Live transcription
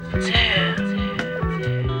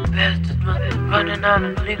Damn, bastards must be running out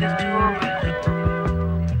of niggas to arrest.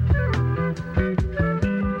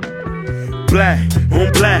 Black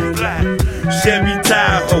on black, Chevy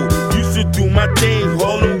Tahoe. Used to do my thing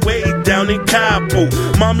all the way down in Cabo.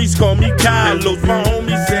 Mommies call me Carlos, my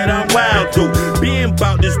homies said I'm wild though. Being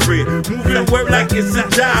about this bread, moving work like it's a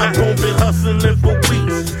job. Been hustling for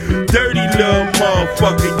weeks. Dirty little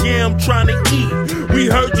motherfucker, yeah, I'm trying to eat. We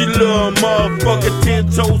heard you, little motherfucker,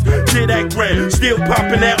 10 toes to that ground. Still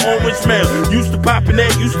popping that orange smell. Used to popping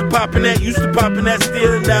that,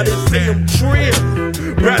 still now they say I'm trill.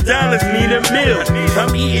 Brown dollars need a meal.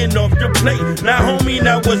 I'm eating off the plate. Now, homie,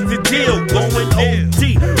 now what's the deal? Going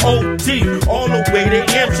OT, all the way to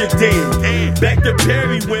Amsterdam. Back to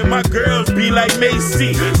Perry when my girls be like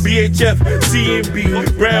Macy. BHF,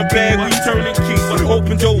 CNB, brown bag, we turning keys.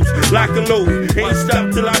 Open doors, lock and load. Ain't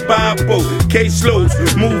stop till I buy a boat. K-slows,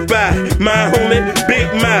 move by. My homie,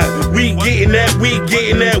 Big Mile. We getting that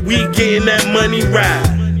money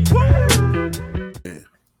ride.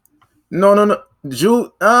 No.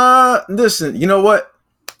 Listen, you know what?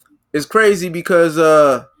 It's crazy because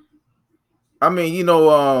Wayne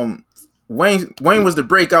was the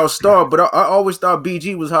breakout star, but I always thought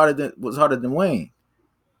BG was harder than Wayne.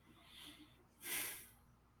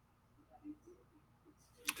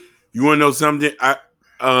 You wanna know something? I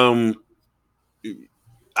don't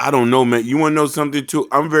know, man. You wanna know something too?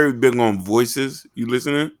 I'm very big on voices. You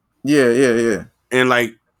listening? Yeah. And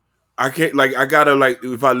like I can't I gotta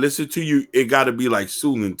if I listen to you, it gotta be like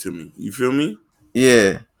soothing to me. You feel me?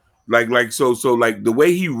 Yeah. So the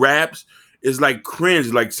way he raps is like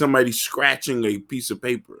cringe, like somebody scratching a piece of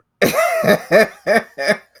paper.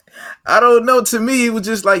 I don't know. To me, it was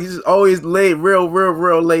just like he's always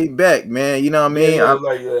real laid back, man. You know what I mean?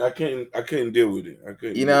 I couldn't deal with it.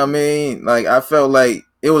 You know what I mean? Like I felt like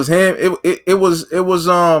it was him. It was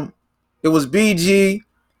BG.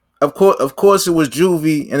 Of course, it was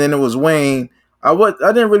Juvie, and then it was Wayne. I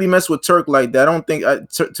didn't really mess with Turk like that. I don't think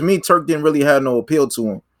to me Turk didn't really have no appeal to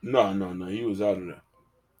him. No, he was out of there.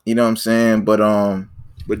 You know what I'm saying? But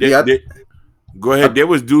go ahead. There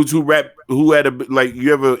was dudes who rap who had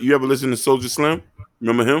you ever listen to Soulja Slim?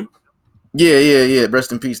 Remember him? Yeah.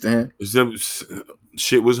 Rest in peace to him.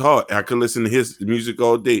 Shit was hard. I could listen to his music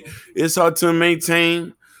all day. It's hard to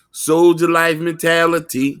maintain soldier life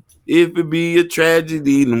mentality. If it be a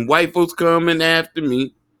tragedy, then white folks coming after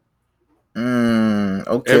me.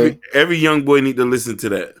 Okay. Every young boy need to listen to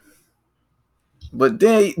that. But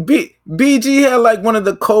then BG had like one of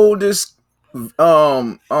the coldest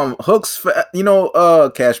hooks for,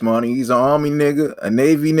 Cash Money. He's an Army nigga, a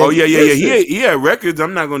Navy nigga. Oh yeah. He had records.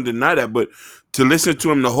 I'm not gonna deny that, but to listen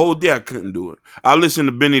to him the whole day, I couldn't do it. I listened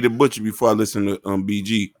to Benny the Butcher before I listened to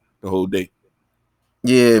BG the whole day.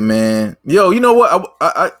 Yeah, man. Yo, you know what?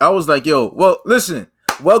 I was like, well, listen.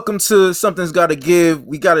 Welcome to Something's Gotta Give.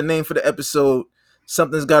 We got a name for the episode.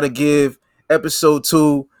 Something's Gotta Give, episode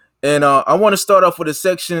 2. And I want to start off with a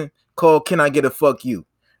section called "Can I Get a Fuck You?"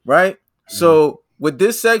 Right? Mm-hmm. So with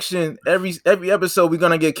this section, every episode we're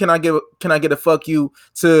gonna get "Can I get a fuck you"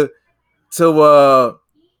 to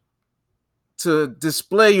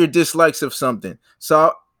display your dislikes of something.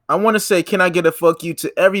 So I want to say, "Can I get a fuck you"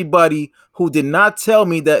 to everybody who did not tell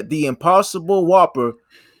me that the Impossible Whopper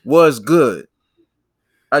was good.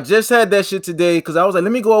 I just had that shit today because I was like,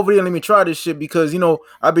 let me go over there and let me try this shit because,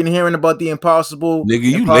 I've been hearing about the Impossible. Nigga,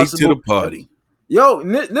 you late to the party. Yo,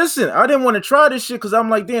 listen, I didn't want to try this shit because I'm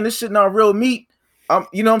like, damn, this shit not real meat.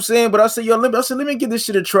 You know what I'm saying? But I said, let me give this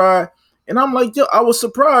shit a try. And I'm like, yo, I was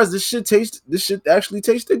surprised. This shit actually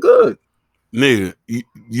tasted good. Nigga,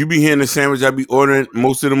 you be hearing the sandwich I be ordering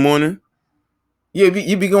most of the morning? Yeah,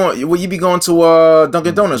 you be going to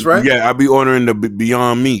Dunkin' Donuts, right? Yeah, I be ordering the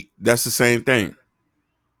Beyond Meat. That's the same thing.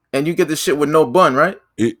 And you get the shit with no bun, right?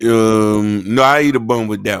 No, I eat a bun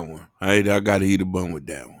with that one. I gotta eat a bun with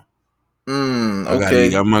that one.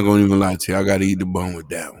 Okay. I'm not gonna even lie to you. I gotta eat the bun with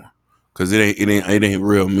that one because it ain't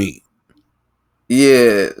real meat.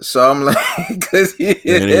 Yeah, so I'm like, cause it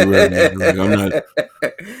ain't real meat. Like,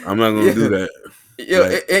 I'm not gonna do that. Yo,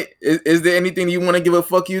 is there anything you want to give a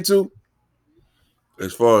fuck you to?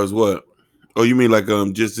 As far as what? Oh, you mean like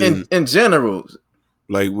just in general?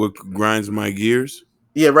 Like what grinds my gears?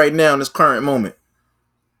 Yeah, right now in this current moment.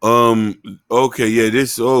 Okay, yeah,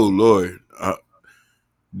 oh Lord.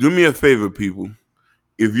 Do me a favor, people.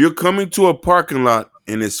 If you're coming to a parking lot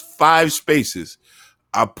and it's 5 spaces,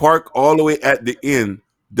 I park all the way at the end.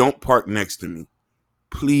 Don't park next to me.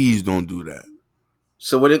 Please don't do that.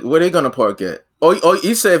 So where they gonna park at? Oh,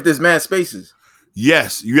 you said if there's mad spaces.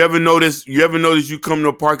 Yes. You ever notice you come to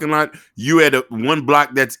a parking lot, you at one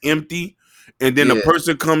block that's empty, And then a Yeah.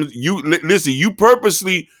 person comes, listen, you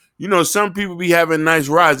purposely, some people be having nice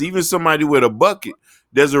rides, even somebody with a bucket.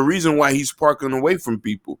 There's a reason why he's parking away from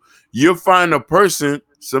people. You'll find a person,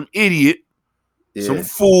 some idiot, some Yeah.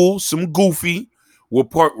 fool, some goofy, will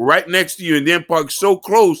park right next to you and then park so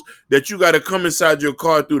close that you got to come inside your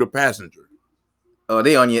car through the passenger. Oh,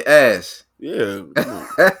 they on your ass. Yeah.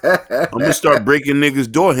 I'm going to start breaking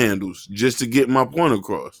niggas' door handles just to get my point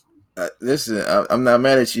across. Listen, I'm not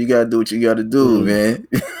mad at you. You gotta do what you gotta do, man.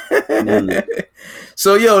 Mm.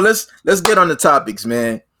 So, yo, let's get on the topics,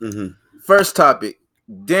 man. Mm-hmm. First topic: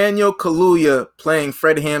 Daniel Kaluuya playing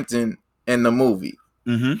Fred Hampton in the movie.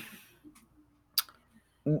 Mm-hmm.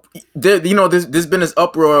 There's been this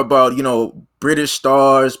uproar about British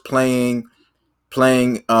stars playing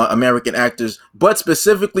American actors, but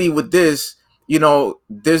specifically with this.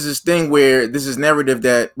 There's this thing where this is narrative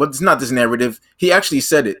that, well, it's not this narrative. He actually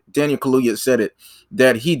said it. Daniel Kaluuya said it,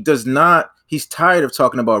 that he's tired of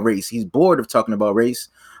talking about race. He's bored of talking about race.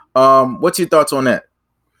 What's your thoughts on that?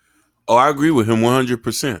 Oh, I agree with him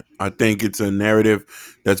 100%. I think it's a narrative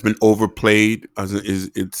that's been overplayed.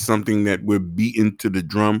 It's something that we're beating to the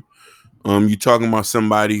drum. You're talking about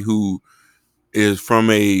somebody who is from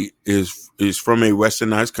a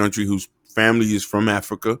westernized country, whose family is from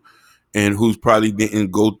Africa, and who's probably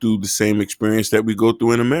didn't go through the same experience that we go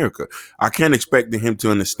through in America. I can't expect him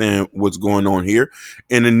to understand what's going on here.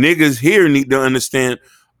 And the niggas here need to understand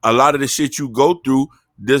a lot of the shit you go through.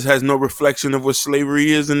 This has no reflection of what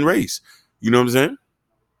slavery is in race. You know what I'm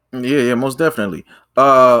saying? Yeah, most definitely.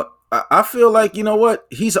 I feel like, you know what?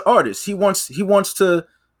 He's an artist. He wants to,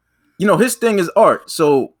 his thing is art.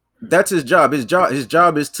 So that's his job. His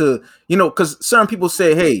job is to, because certain people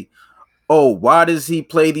say, hey, oh, why does he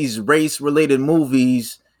play these race-related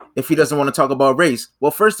movies if he doesn't want to talk about race? Well,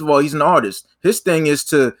 first of all, he's an artist. His thing is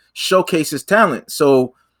to showcase his talent.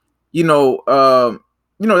 So,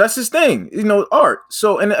 that's his thing. Art.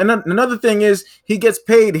 So, and another thing is he gets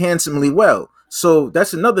paid handsomely well. So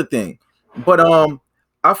that's another thing. But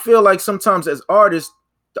I feel like sometimes as artists,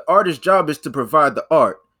 the artist's job is to provide the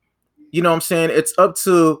art. You know what I'm saying? It's up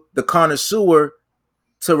to the connoisseur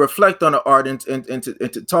to reflect on the art and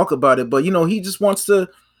to talk about it. But he just wants to,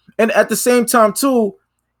 and at the same time too,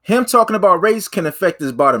 him talking about race can affect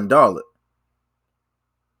his bottom dollar.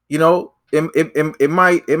 It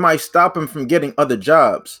might stop him from getting other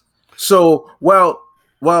jobs. So while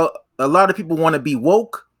a lot of people want to be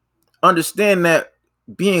woke, understand that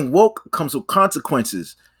being woke comes with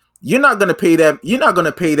consequences. You're not gonna pay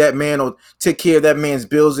that man or take care of that man's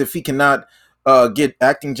bills if he cannot get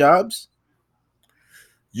acting jobs.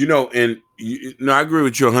 I agree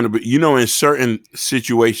with you 100. But in certain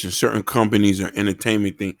situations, certain companies or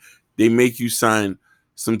entertainment thing, they make you sign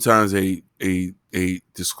sometimes a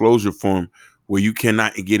disclosure form where you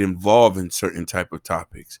cannot get involved in certain type of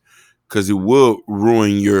topics because it will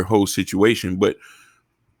ruin your whole situation. But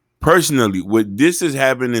personally, what this has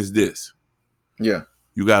happened is this. Yeah.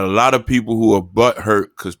 You got a lot of people who are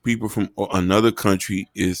butthurt because people from another country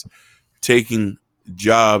is taking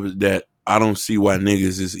jobs that I don't see why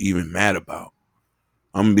niggas is even mad about.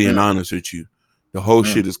 I'm being honest with you. The whole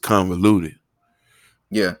shit is convoluted.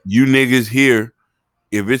 Yeah. You niggas here,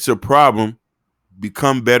 if it's a problem,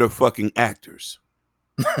 become better fucking actors.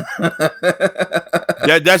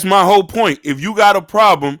 That's my whole point. If you got a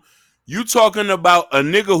problem, you talking about a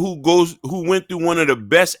nigga who went through one of the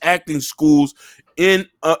best acting schools in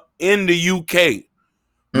the UK.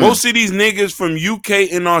 Most of these niggas from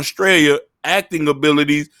UK and Australia acting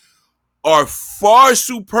abilities are far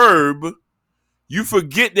superb. You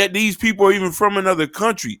forget that these people are even from another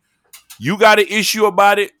country. You got an issue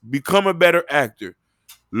about it, become a better actor.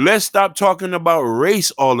 Let's stop talking about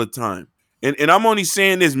race all the time. And I'm only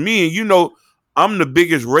saying this, me and I'm the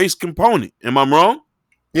biggest race component. Am I wrong?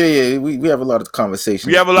 Yeah, we have a lot of conversations.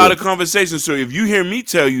 We have a lot of conversations. So if you hear me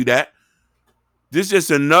tell you that, this is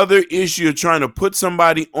just another issue of trying to put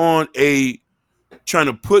somebody on trying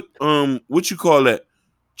to put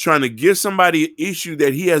trying to give somebody an issue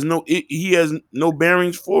that he has no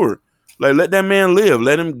bearings for. Like, let that man live.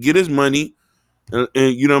 Let him get his money. And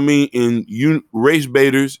you know what I mean? And you race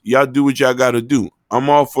baiters, y'all do what y'all got to do. I'm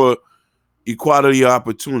all for equality of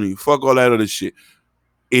opportunity. Fuck all that other shit.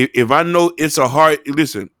 If I know it's a hard,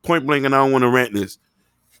 listen, point blank, and I don't want to rant this.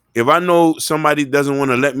 If I know somebody doesn't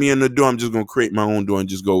want to let me in the door, I'm just going to create my own door and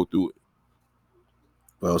just go through it.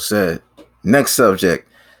 Well said. Next subject.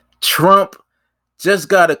 Trump just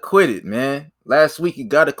got acquitted, man. Last week he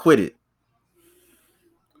got acquitted.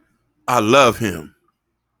 I love him.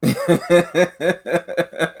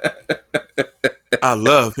 I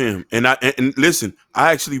love him. And listen,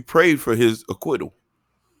 I actually prayed for his acquittal.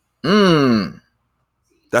 Mm.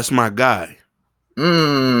 That's my guy.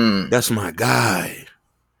 Mm. That's my guy.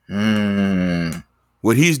 Mm.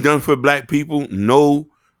 What he's done for black people, no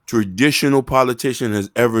traditional politician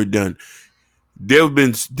has ever done. There have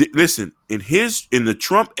been, listen, in the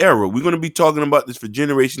Trump era, we're going to be talking about this for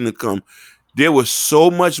generations to come. There was so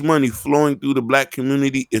much money flowing through the black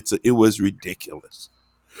community, it was ridiculous.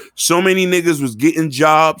 So many niggas was getting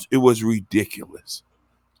jobs, it was ridiculous.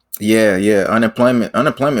 Yeah, yeah.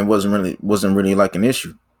 Unemployment wasn't really like an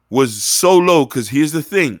issue. Was so low because here's the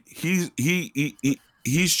thing. He's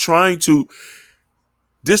trying to.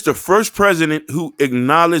 This the first president who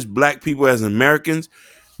acknowledged black people as Americans.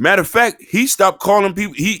 Matter of fact, he stopped calling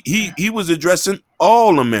people. He was addressing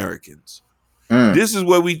all Americans. Mm.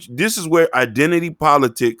 This is where identity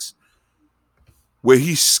politics, where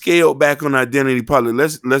he scaled back on identity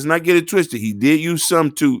politics. Let's not get it twisted. He did use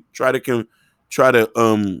some to try to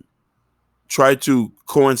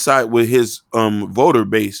coincide with his voter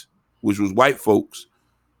base, which was white folks.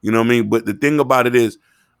 You know what I mean? But the thing about it is,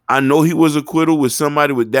 I know he was acquittal with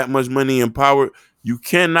somebody with that much money and power. You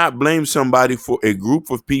cannot blame somebody for a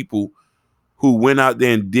group of people who went out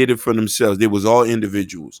there and did it for themselves. They was all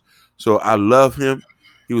individuals. So I love him.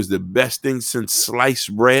 He was the best thing since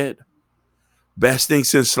sliced bread. Best thing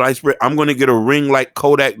since sliced bread. I'm going to get a ring like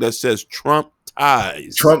Kodak that says Trump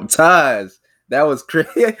ties. Trump ties. That was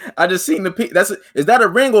crazy. I just seen the is that a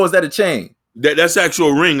ring or is that a chain? That's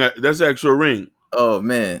actual ring. That's actual ring. Oh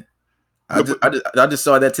man. I just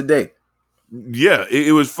saw that today. Yeah,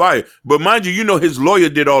 it was fire. But mind you, his lawyer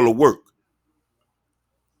did all the work.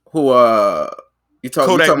 Who you talking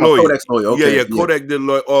Kodak about lawyer. Kodak's lawyer? Okay, Yeah. Kodak did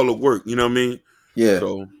all the work. You know what I mean? Yeah.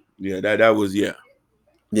 So yeah, that was Yeah.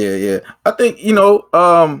 I think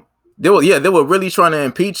they were really trying to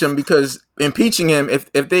impeach him because impeaching him,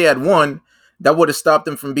 if they had won, that would have stopped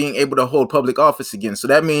him from being able to hold public office again. So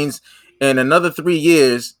that means in another 3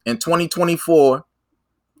 years, in 2024,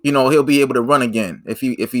 he'll be able to run again if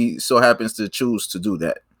he so happens to choose to do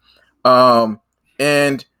that.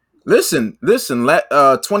 And listen,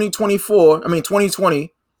 2024, I mean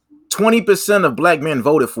 2020, 20% of black men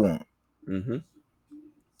voted for him. Mm-hmm.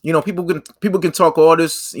 People can talk all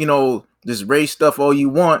this, this race stuff all you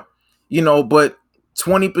want, but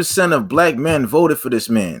 20% of black men voted for this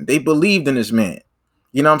man. They believed in this man.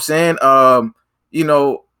 You know what I'm saying?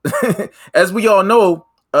 As we all know,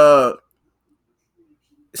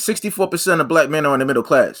 64% of black men are in the middle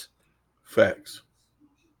class. Facts.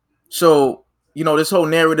 So, this whole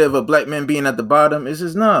narrative of black men being at the bottom is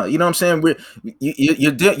just not. You know what I'm saying?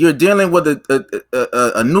 You're dealing with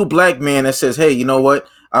a new black man that says, hey, you know what?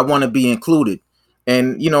 I want to be included.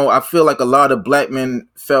 And, I feel like a lot of black men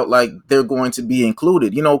felt like they're going to be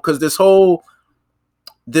included, because this whole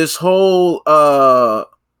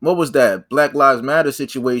what was that? Black Lives Matter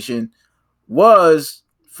situation was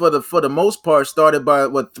for the most part started by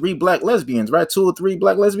 3 black lesbians, right? 2 or 3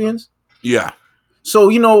 black lesbians. Yeah. So,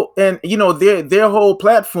 their whole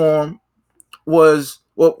platform was,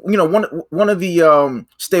 one of the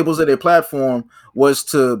staples of their platform was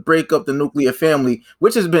to break up the nuclear family,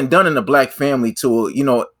 which has been done in the black family to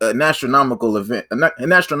an astronomical level.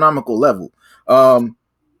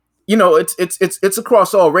 It's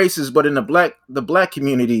across all races, but in the black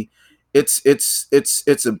community, we're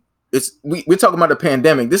talking about a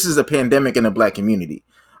pandemic. This is a pandemic in the black community.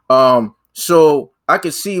 So I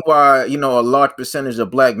could see why, a large percentage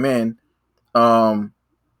of black men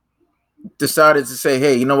decided to say,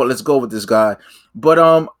 hey, you know what, let's go with this guy. But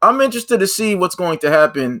I'm interested to see what's going to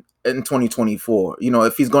happen in 2024.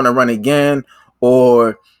 If he's going to run again,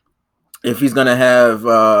 or if he's going to have,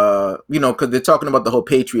 because they're talking about the whole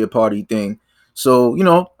Patriot Party thing. So,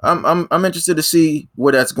 I'm interested to see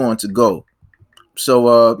where that's going to go.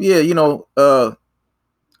 So, I'm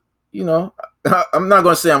not going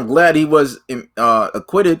to say I'm glad he was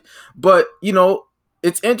acquitted, but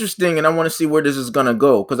it's interesting, and I want to see where this is going to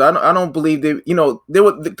go, because I don't believe they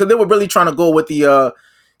were really trying to go with the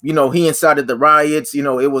he incited the riots. It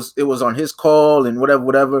was on his call and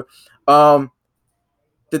whatever. The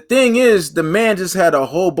thing is, the man just had a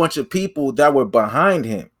whole bunch of people that were behind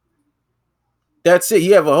him. That's it.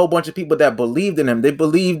 You have a whole bunch of people that believed in him. They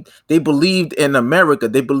believed in America.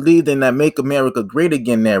 They believed in that "Make America Great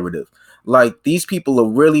Again" narrative. Like, these people are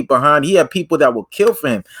really behind. He had people that will kill for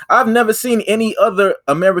him. I've never seen any other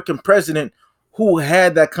American president who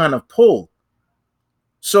had that kind of pull.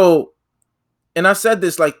 So, and I said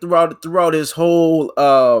this like throughout his whole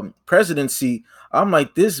presidency, I'm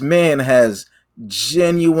like, this man has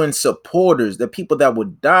genuine supporters, the people that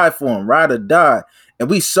would die for him, ride or die.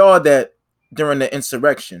 And we saw that during the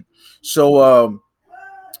insurrection. So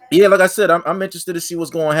Yeah, like I said, I'm interested to see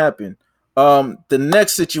what's going to happen. The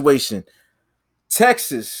next situation,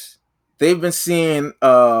 Texas, they've been seeing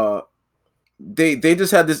they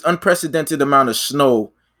just had this unprecedented amount of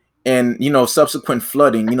snow and subsequent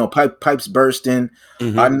flooding. Pipes bursting.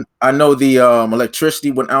 Mm-hmm. I know the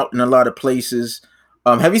electricity went out in a lot of places.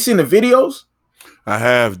 Have you seen the videos? I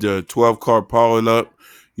have the 12-car powered up.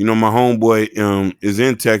 My homeboy is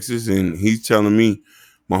in Texas, and he's telling me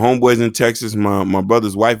my homeboy's in Texas. My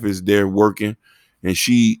brother's wife is there working, and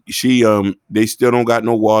she they still don't got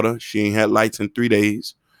no water. She ain't had lights in 3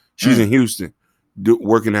 days. She's Mm. in Houston,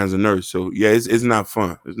 working as a nurse. So yeah, it's not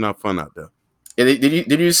fun. It's not fun out there. Yeah,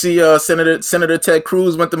 did you see Senator Ted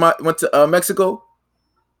Cruz went to Mexico?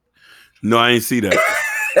 No, I ain't see that.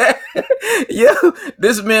 Yeah,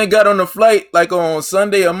 this man got on a flight like on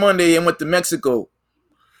Sunday or Monday and went to Mexico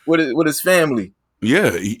with his family.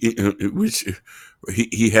 Yeah, which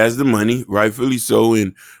he has the money, rightfully so,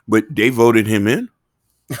 but they voted him in.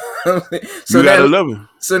 so You now gotta love him.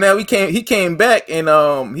 so now he came back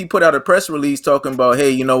and he put out a press release talking about, hey,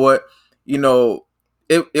 you know what, it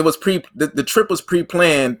was the trip was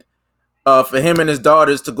pre-planned for him and his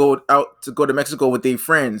daughters to go to Mexico with their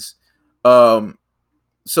friends. But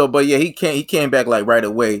yeah, he came back like right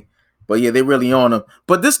away. But yeah, they really on him.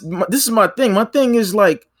 But this is my thing. My thing is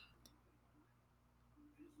like,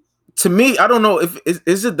 to me, I don't know if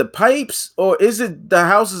is it the pipes or is it the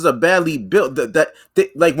houses are badly built.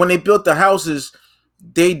 Like when they built the houses,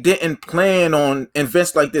 they didn't plan on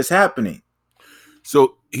events like this happening.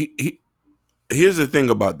 So here's the thing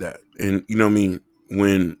about that, and you know what I mean.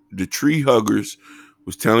 When the tree huggers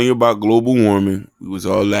was telling you about global warming, we was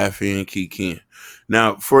all laughing and kikiing.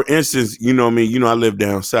 Now, for instance, you know what I mean. I live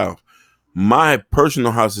down south. My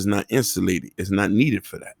personal house is not insulated. It's not needed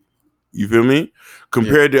for that. You feel me? Yeah.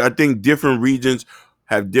 Compared to, I think different regions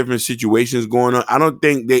have different situations going on. I don't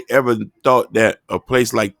think they ever thought that a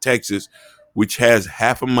place like Texas, which has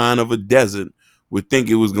half a mile of a desert, would think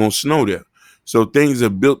it was going to snow there. So things are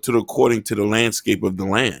built according to the landscape of the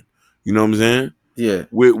land. You know what I'm saying? Yeah.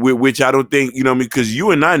 Which I don't think, you know what I mean? Because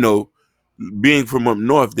you and I know, being from up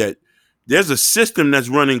north, that there's a system that's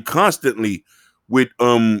running constantly with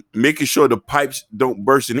making sure the pipes don't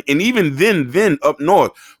burst. And even then up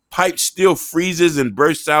north, pipes still freezes and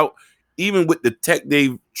bursts out, even with the tech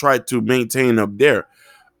they've tried to maintain up there.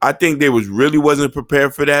 I think they wasn't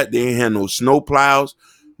prepared for that. They ain't had no snow plows,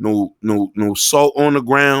 no salt on the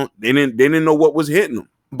ground. They didn't know what was hitting them.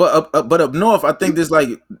 But up north, I think there's like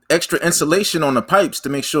extra insulation on the pipes to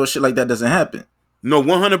make sure shit like that doesn't happen. No,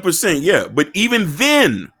 100%, yeah. But even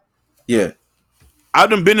then, Yeah. I've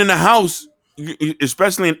done been in the house,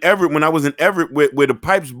 especially in Everett, when I was in Everett, where the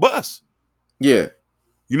pipes bust. Yeah.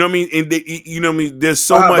 You know what I mean? And you know what I mean? There's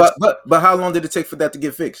so much. But how long did it take for that to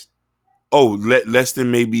get fixed? Oh, less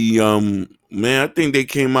than maybe, man, I think they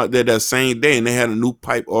came out there that same day and they had a new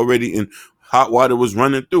pipe already and hot water was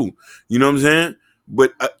running through. You know what I'm saying?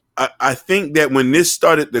 But I think that when this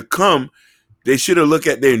started to come, they should have looked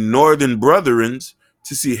at their northern brethrens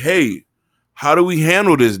to see, hey, how do we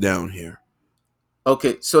handle this down here?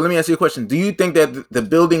 Okay, so let me ask you a question. Do you think that the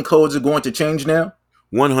building codes are going to change now?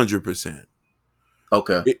 100%.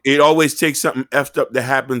 Okay. It always takes something effed up that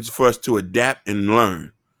happens for us to adapt and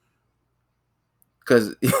learn.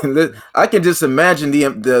 Because I can just imagine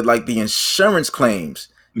the insurance claims.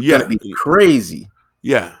 Yeah, gonna be crazy.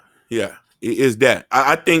 Yeah. It is that.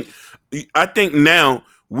 I think now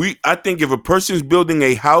I think if a person's building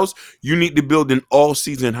a house, you need to build an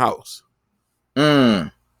all-season house.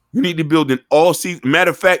 Mm. You need to build an all-season.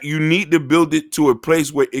 Matter of fact, you need to build it to a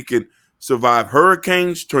place where it can survive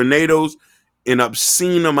hurricanes, tornadoes, an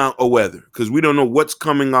obscene amount of weather, because we don't know what's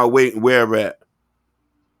coming our way wherever at.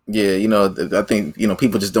 Yeah, I think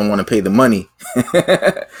people just don't want to pay the money.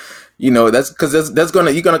 That's because that's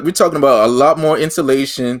we're talking about a lot more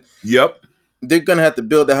insulation. Yep. They're gonna have to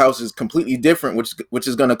build the houses completely different, which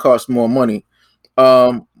is gonna cost more money.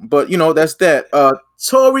 But that's that.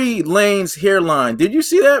 Tory Lanez hairline. Did you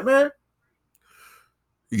see that, man?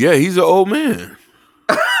 Yeah, he's an old man.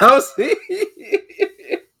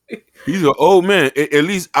 He's an old man. At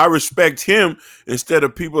least I respect him instead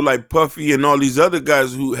of people like Puffy and all these other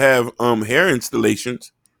guys who have hair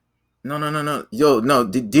installations. No. Yo, no.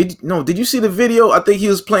 Did you see the video? I think he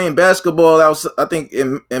was playing basketball out. I think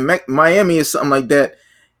in Miami or something like that.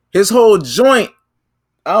 His whole joint.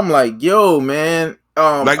 I'm like, yo, man.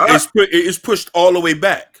 It's pushed all the way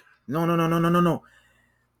back. No.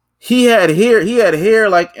 He had hair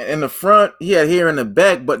like in the front. He had hair in the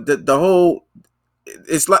back, but the whole.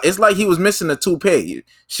 It's like he was missing a toupee.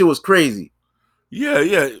 Shit was crazy.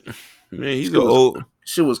 Yeah. Man, he's old.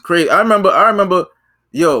 Shit was crazy. I remember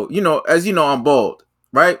yo, as you know, I'm bald,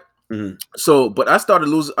 right? Mhm. So, but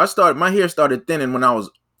my hair started thinning when I was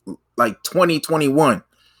like 2021.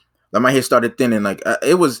 Like my hair started thinning. Like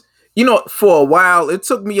it was, for a while, it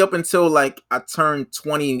took me up until like I turned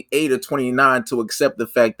 28 or 29 to accept the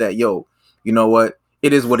fact that, yo, you know what?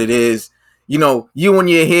 It is what it is. You and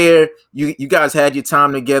your hair, you guys had your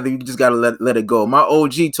time together. You just gotta let it go. My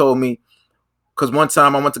OG told me, because one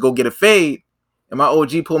time I went to go get a fade, and my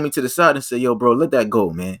OG pulled me to the side and said, "Yo, bro, let that go,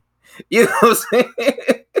 man." You know what I'm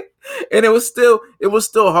saying? And it was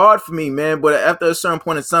still hard for me, man. But after a certain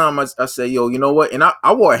point in time, I said, "Yo, you know what?" And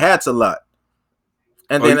I wore hats a lot.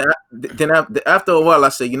 And Oh, after a while, I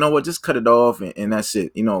said, "You know what? Just cut it off, and that's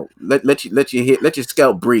it. Let your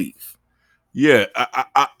scalp breathe." yeah,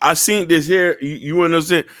 I seen this hair. You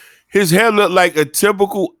understand? His hair looked like a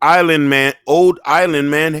typical old island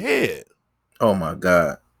man head. Oh my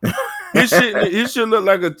God. His shit look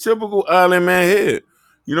like a typical island man head.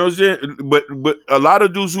 You know what I'm saying? But a lot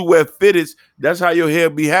of dudes who wear fitteds, that's how your hair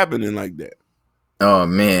be happening like that. Oh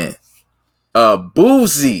man.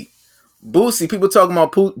 Boosie. Boosie. People talking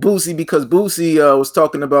about Boosie because Boosie was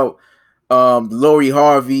talking about Lori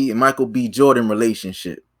Harvey and Michael B. Jordan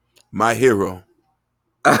relationship. My hero.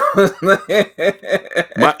 Yeah,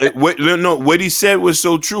 What he said was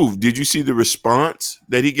so true. Did you see the response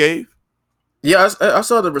that he gave? I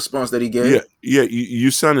saw the response that he Yeah, gave. yeah.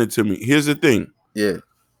 You sent it to me. Here's the thing: Yeah,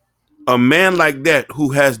 a man like that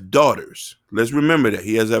who has daughters. Let's remember that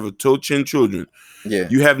he has over 10 children. yeah,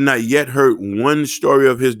 You have not yet heard one story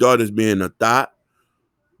of his daughters being a thought,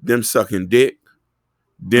 them sucking dick,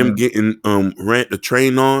 them getting rent the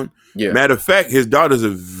train on. yeah, Matter of fact, his daughters are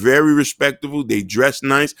very respectable. They dress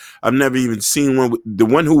nice. I've never even seen one. The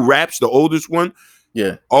one who raps, the oldest one,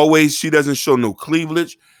 yeah, always she doesn't show no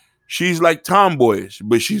cleavage. She's like tomboyish,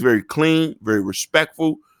 but she's very clean, very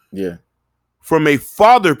respectful. yeah, From a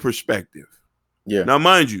father perspective, yeah, now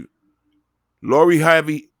mind you, Lori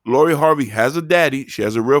Harvey has a daddy. She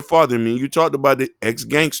has a real father. I mean, you talked about the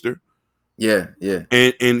ex-gangster, yeah, yeah.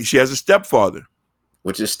 and she has a stepfather.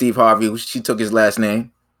 Which is Steve Harvey. She took his last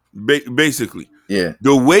name. Basically, Yeah,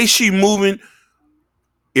 the way she moving,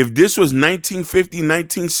 if this was 1950,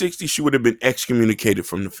 1960, she would have been excommunicated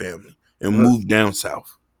from the family and moved down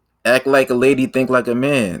south. act like a lady, think like a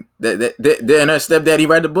man. Didn't her stepdaddy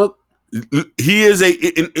write the book? He is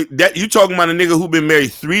that you talking about a nigga who been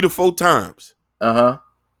married 3 to 4 times.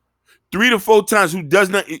 3 to 4 times who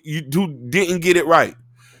didn't get it right.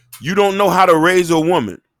 You don't know how to raise a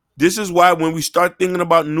woman. This is why when we start thinking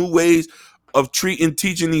about new ways of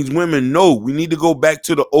teaching these women, no, we need to go back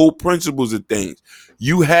to the old principles of things.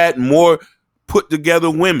 You had more put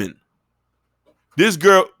together women. This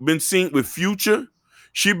girl been seen with Future.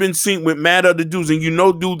 She been seen with mad other dudes, and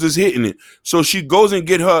dudes is hitting it. So she goes and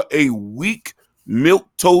get her a weak milk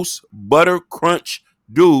toast butter crunch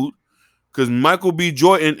dude. Because Michael B.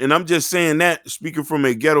 Jordan, and I'm just saying that, speaking from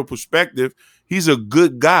a ghetto perspective, he's a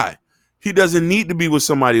good guy. He doesn't need to be with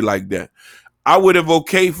somebody like that. I would have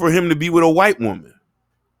okay for him to be with a white woman.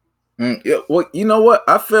 Yeah, well, you know what?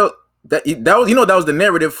 I felt that was the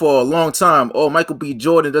narrative for a long time. Oh, Michael B.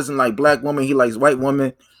 Jordan doesn't like black women; he likes white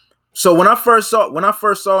women. So when I first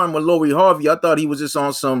saw him with Lori Harvey, I thought he was just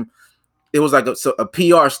on some. It was like a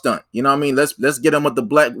PR stunt. You know what I mean? Let's get him with the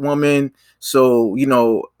black woman. So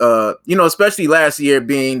especially last year,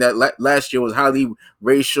 being that last year was highly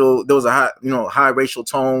racial. There was a high racial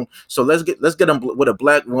tone. So let's get him with a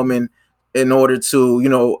black woman in order to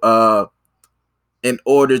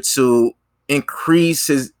increase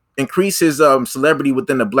his celebrity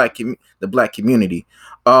within the black community.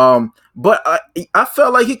 But I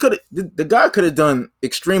felt like the guy could have done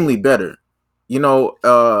extremely better. He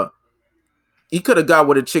could have got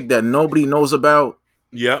with a chick that nobody knows about.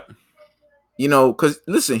 Yep. Because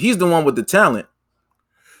listen, he's the one with the talent.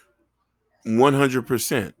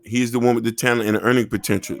 100%. He's the one with the talent and the earning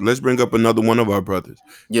potential. Let's bring up another one of our brothers,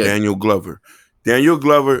 Yeah. Daniel Glover. Daniel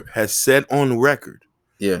Glover has said on record,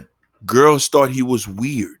 yeah, girls thought he was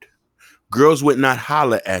weird. Girls would not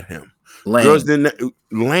holler at him. lame. Girls didn't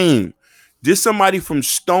lame. This somebody from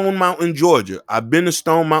Stone Mountain, Georgia. I've been to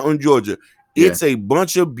Stone Mountain, Georgia. It's a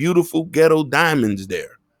bunch of beautiful ghetto diamonds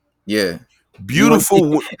there. Yeah.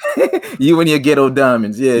 Beautiful. You and your ghetto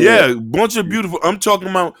diamonds. Yeah. Bunch of beautiful. I'm talking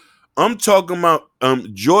about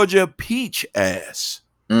Georgia peach ass.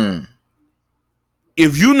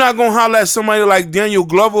 If you're not gonna holler at somebody like Daniel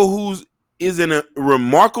Glover, is a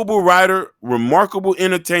remarkable writer, remarkable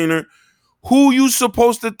entertainer, who you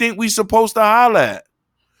supposed to think we supposed to holler at?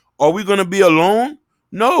 Are we gonna be alone?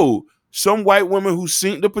 No. Some white woman who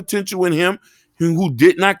seen the potential in him, who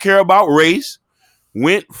did not care about race,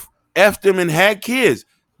 went effed him and had kids.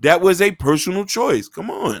 That was a personal choice. Come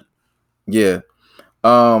on. Yeah.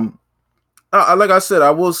 Like I said,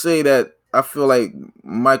 I will say that I feel like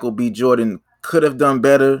Michael B. Jordan could have done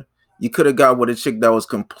better. You could have got with a chick that was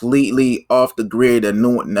completely off the grid that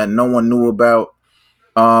no one knew about.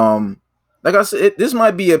 Like I said, this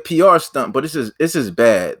might be a PR stunt, but this is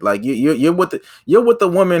bad. Like you're with the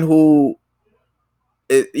woman who,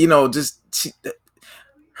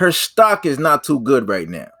 her stock is not too good right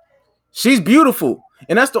now. She's beautiful,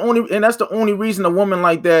 and that's the only reason a woman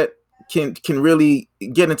like that can really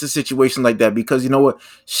get into a situation like that, because you know what,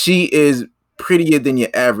 she is prettier than your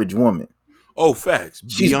average woman. Oh, facts.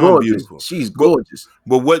 She's Beyond gorgeous. beautiful. She's gorgeous.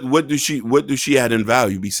 But what does she add in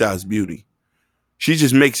value besides beauty? She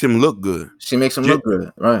just makes him look good. She makes him look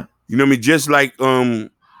good, right? You know what I mean? Just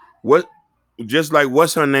like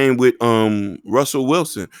what's her name with Russell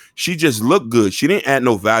Wilson. She just looked good. She didn't add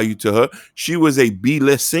no value to her. She was a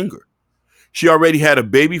B-list singer. She already had a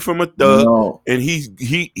baby from a thug, and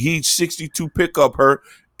he 62 pick up her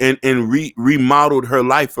and remodeled her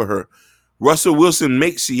life for her. Russell Wilson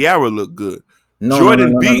makes Ciara look good. No.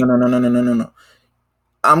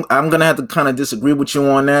 I'm gonna have to kind of disagree with you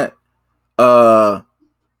on that. I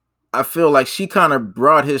feel like she kind of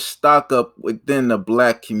brought his stock up within the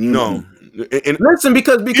black community. No, listen,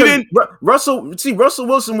 because Russell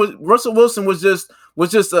Wilson was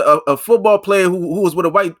just a football player who was with a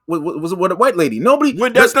white lady. Nobody. He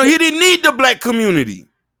didn't need the black community.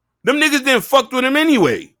 Them niggas didn't fuck with him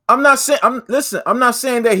anyway. I'm not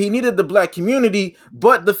saying that he needed the black community,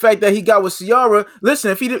 but the fact that he got with Ciara,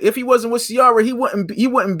 listen, if he wasn't with Ciara, he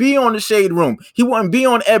wouldn't be on the Shade Room. He wouldn't be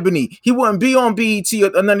on Ebony. He wouldn't be on BET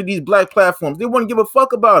or none of these black platforms. They wouldn't give a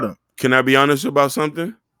fuck about him. Can I be honest about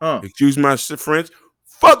something? Excuse my French.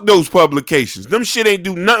 Fuck those publications. Them shit ain't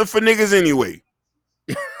do nothing for niggas anyway.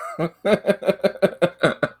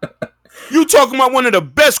 You talking about one of the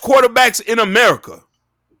best quarterbacks in America.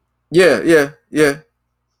 Yeah.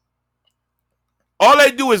 All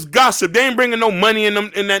they do is gossip. They ain't bringing no money in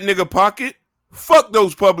that nigga pocket. Fuck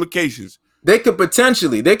those publications. They could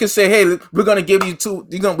say, hey, we're gonna give you two.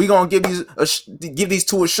 We're gonna give these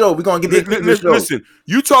two a show. We're gonna give these a show. Listen,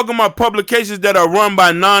 you talking about publications that are run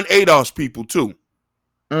by non-ADOS people too,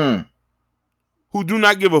 who do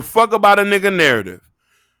not give a fuck about a nigga narrative.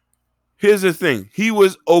 Here's the thing: he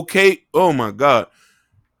was okay. Oh my God,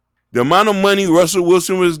 the amount of money Russell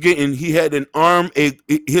Wilson was getting, he had an arm.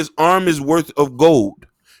 His arm is worth of gold.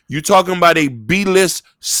 You talking about a B-list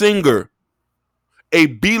singer. A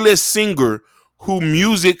B-list singer who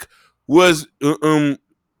music was hold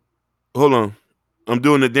on. I'm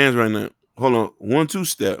doing the dance right now. Hold on. 1-2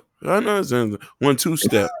 step. I know it's 1-2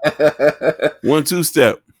 step. 1-2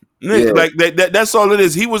 step. Yeah. Like that's all it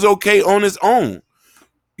is. He was okay on his own.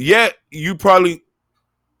 Yeah, you probably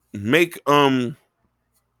make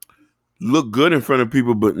look good in front of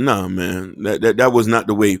people, but nah, man. That was not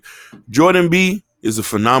the wave. Jordan B is a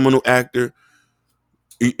phenomenal actor.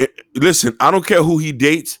 Listen, I don't care who he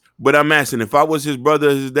dates, but I'm asking, if I was his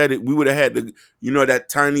brother, his daddy, we would have had that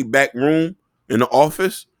tiny back room in the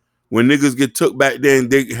office when niggas get took back there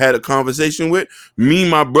and they had a conversation with me.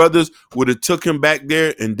 My brothers would have took him back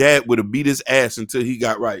there, and dad would have beat his ass until he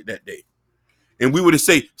got right that day. And we would have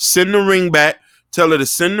say, send the ring back, tell her to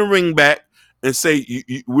send the ring back, and say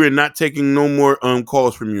we're not taking no more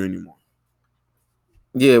calls from you anymore.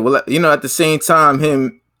 Yeah, well, at the same time,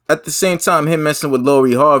 him messing with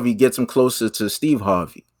Lori Harvey gets him closer to Steve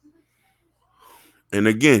Harvey. And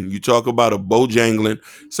again, you talk about a Bojangling,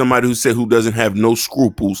 somebody who doesn't have no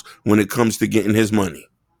scruples when it comes to getting his money.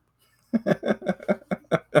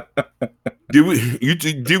 Did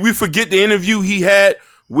we forget the interview he had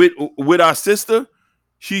with our sister?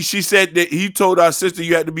 She said that he told our sister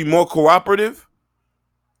you had to be more cooperative.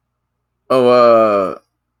 Oh,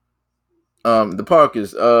 the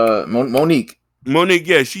Parkers, Monique. Monique,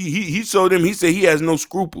 yeah, he told him, he said he has no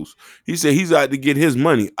scruples. He said he's out to get his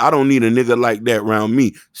money. I don't need a nigga like that around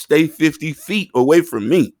me. Stay 50 feet away from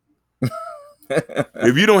me.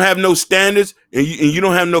 If you don't have no standards and you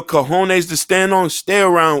don't have no cojones to stand on, stay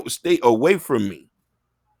away from me.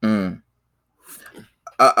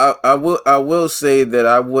 I will say that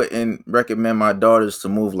I wouldn't recommend my daughters to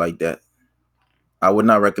move like that. I would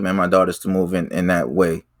not recommend my daughters to move in that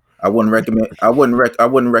way. I wouldn't recommend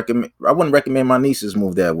my nieces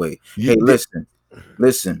move that way. Hey, listen.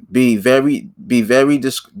 Be very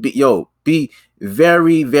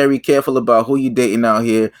very careful about who you dating out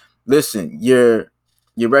here. Listen, your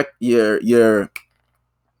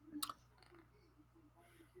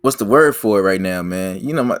what's the word for it right now, man?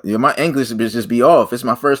 My English just be off. It's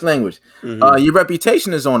my first language. Mm-hmm. Your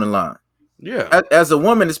reputation is on the line. Yeah. As a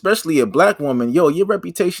woman, especially a black woman, yo, your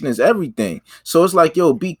reputation is everything. So it's like,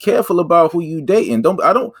 yo, be careful about who you dating.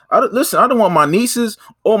 I don't listen. I don't want my nieces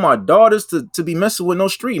or my daughters to be messing with no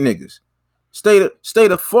street niggas. Stay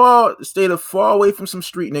the far away from some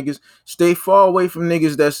street niggas. Stay far away from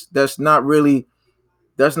niggas that's not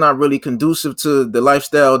really conducive to the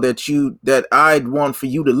lifestyle that I'd want for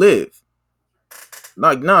you to live.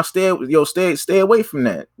 Like, nah, stay away from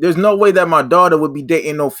that. There's no way that my daughter would be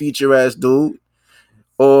dating no feature ass dude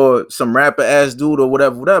or some rapper ass dude or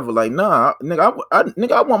whatever. Like, nah,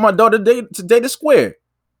 nigga, I want my daughter to date a square.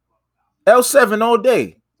 L7 all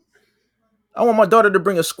day. I want my daughter to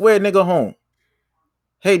bring a square nigga home.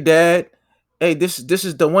 Hey, dad. Hey, this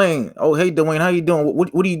is Dwayne. Oh, hey, Dwayne, how you doing?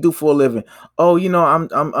 What do you do for a living? Oh,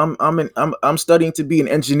 I'm studying to be an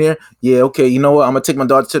engineer. Yeah, okay. You know what? I'm gonna take my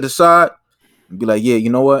daughter to the side and be like, yeah,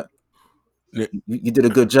 you know what? You did a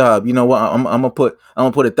good job. You know what? I'm gonna put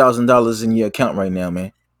 $1,000 in your account right now,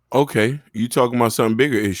 man. Okay, you talking about something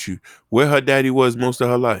bigger issue. Where her daddy was most of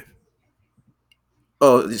her life.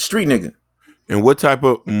 Oh, street nigga. And what type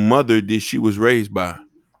of mother did she was raised by?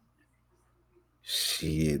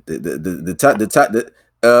 Shit, the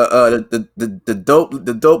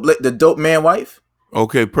dope man wife.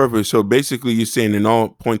 Okay, perfect. So basically, you're saying in all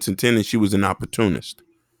points intended, she was an opportunist.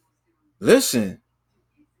 Listen,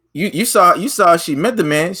 you saw how she met the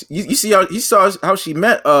man. You saw how she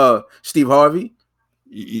met Steve Harvey.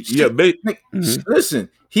 Yeah, listen,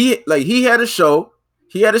 he had a show.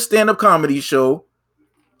 He had a stand-up comedy show.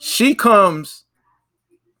 She comes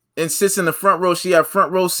and sits in the front row. She had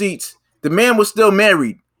front row seats. The man was still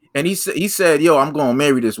married, and he said, "Yo, I'm gonna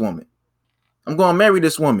marry this woman. I'm gonna marry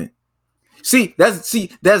this woman."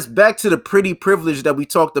 That's back to the pretty privilege that we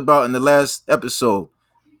talked about in the last episode.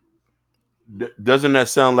 Doesn't that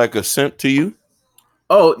sound like a simp to you?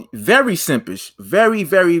 Oh, very simpish, very,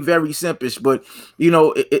 very, very simpish. But you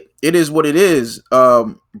know, it is what it is.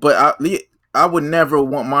 But I would never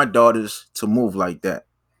want my daughters to move like that.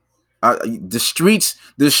 The streets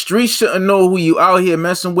shouldn't know who you out here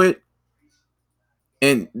messing with,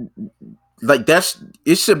 and like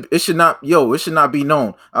it should not be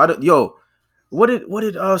known. What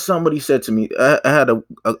did somebody said to me? I had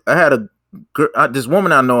a this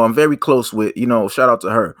woman I know I'm very close with. You know, shout out to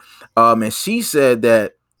her. And she said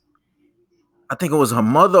that I think it was her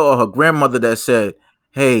mother or her grandmother that said,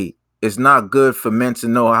 "Hey, it's not good for men to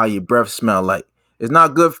know how your breath smell like. It's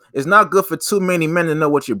not good. It's not good for too many men to know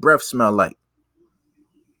what your breath smell like."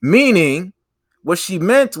 Meaning, what she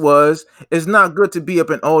meant was, it's not good to be up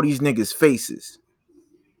in all these niggas' faces.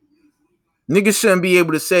 Niggas shouldn't be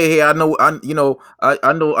able to say, "Hey, I know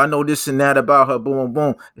this and that about her." Boom,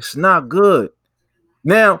 boom. It's not good.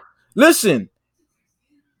 Now, listen.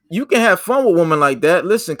 You can have fun with women like that.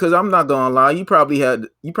 Listen, because I'm not gonna lie, you probably done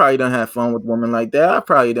have fun with women like that. I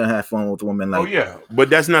probably done have fun with women like that. Oh yeah, but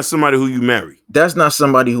that's not somebody who you marry. That's not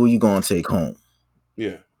somebody who you gonna take home.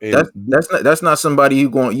 Yeah, that's not somebody you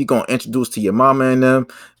gonna introduce to your mama and them.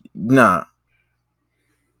 Nah.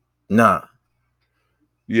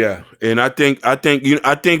 Yeah, and I think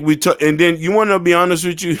we took. And then you want to be honest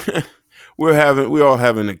with you, we're all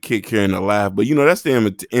having a kick here and a laugh, but you know that's the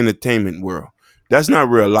entertainment world. That's not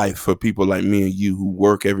real life for people like me and you who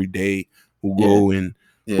work every day, who go and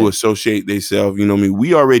who associate themselves. You know what I mean?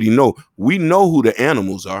 We already know. We know who the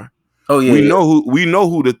animals are. Oh yeah. We know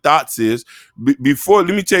who the thoughts is. Before,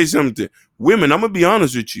 let me tell you something. Women, I'm gonna be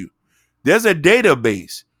honest with you. There's a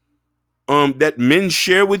database that men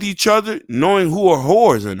share with each other, knowing who are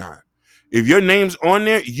whores or not. If your name's on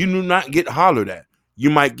there, you do not get hollered at. You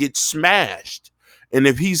might get smashed. And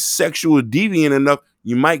if he's sexual deviant enough,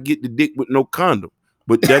 you might get the dick with no condom.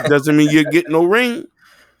 But that doesn't mean you get no ring.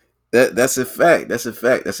 That's a fact. That's a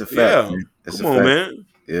fact. Yeah. Man. Come on, man.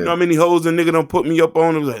 Yeah. You know how many hoes a nigga done put me up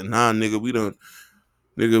on? It was like, nah, nigga, we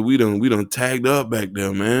done tagged up back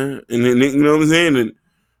there, man. And then, you know what I'm saying?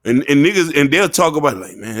 And niggas, and they'll talk about it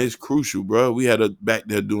like, man, it's crucial, bro. We had her back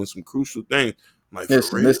there doing some crucial things. Like,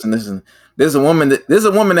 listen. There's a woman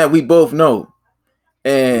that we both know,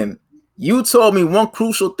 and you told me one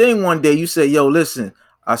crucial thing one day. You said, "Yo, listen,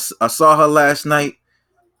 I saw her last night.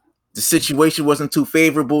 The situation wasn't too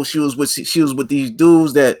favorable. She was with these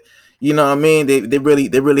dudes that, you know what I mean. They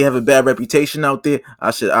really have a bad reputation out there."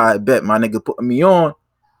 I said, "I bet my nigga put me on."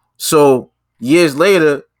 So years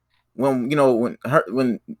later, when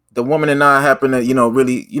the woman and I happen to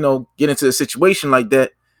really get into a situation like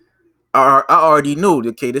that, I already knew,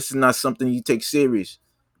 okay, this is not something you take serious,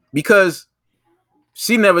 because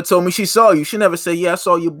she never told me she saw you. She never said, "Yeah, I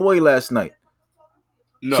saw your boy last night."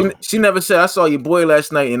 No, she never said, "I saw your boy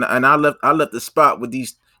last night," and I left the spot with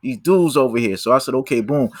these these dudes over here. So I said, okay,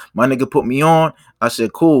 boom. My nigga put me on. I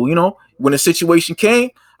said, cool. You know, when the situation came,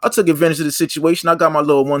 I took advantage of the situation. I got my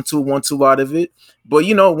little 1-2 out of it. But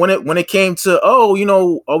you know, when it came to, oh, you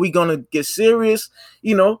know, are we gonna get serious?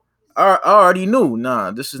 You know, I already knew.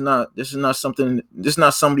 Nah, this is not something. This is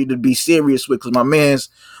not somebody to be serious with, because my man's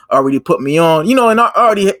already put me on. You know, and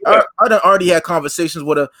I done already had conversations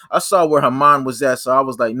with her. I saw where her mind was at, so I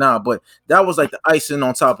was like, nah. But that was like the icing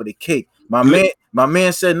on top of the cake. My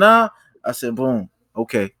man said nah. I said, boom,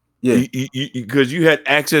 okay. Yeah, because you had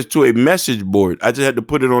access to a message board. I just had to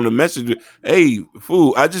put it on the message. Hey,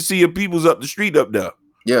 fool! I just see your peoples up the street up there.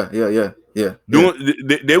 Yeah. They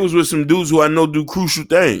was with some dudes who I know do crucial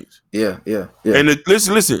things. Yeah. And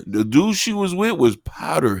listen. The dude she was with was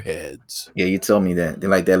powder heads. Yeah, you told me that. They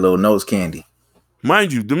like that little nose candy.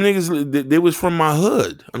 Mind you, them niggas they was from my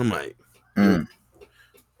hood. And I'm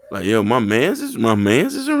like, yo, my man's is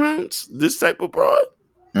around this type of broad.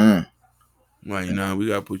 Like, nah, we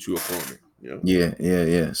gotta put you up on it. You know?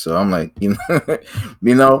 Yeah. So I'm like, you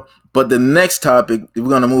know, But the next topic, we're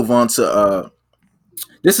gonna move on to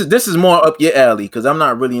this is more up your alley, because I'm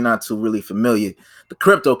not too really familiar. The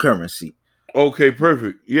cryptocurrency. Okay,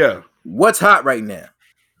 perfect. Yeah. What's hot right now?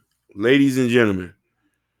 Ladies and gentlemen,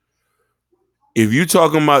 if you're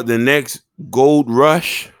talking about the next gold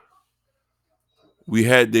rush, we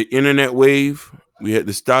had the internet wave, we had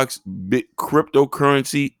the stocks.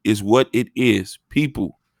 Cryptocurrency is what it is.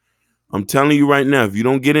 People, I'm telling you right now, if you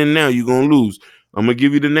don't get in now, you're going to lose. I'm going to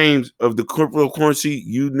give you the names of the cryptocurrency,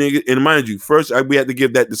 you niggas. And mind you, first, we have to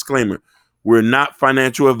give that disclaimer. We're not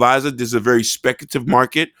financial advisors. This is a very speculative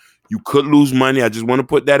market. You could lose money. I just want to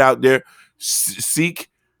put that out there. Seek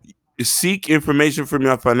information from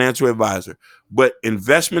your financial advisor. But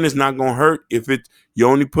investment is not going to hurt if you're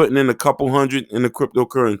only putting in a couple hundred in the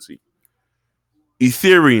cryptocurrency.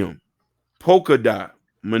 Ethereum, Polkadot,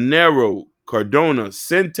 Monero, Cardano,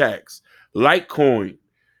 Syntax, Litecoin,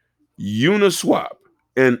 Uniswap,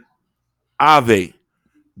 and Aave.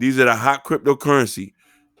 These are the hot cryptocurrency.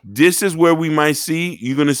 This is where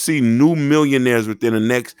you're going to see new millionaires within the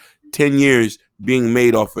next 10 years being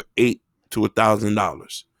made off of $8,000 to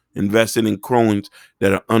 $1,000 invested in coins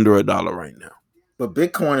that are under $1 right now. But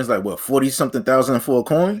Bitcoin is like, what, 40-something thousand for a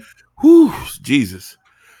coin? Whew, Jesus.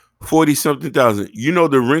 40-something thousand. You know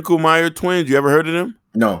the Winklemeyer twins? You ever heard of them?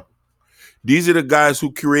 No. These are the guys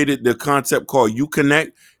who created the concept called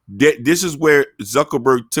UConnect. This is where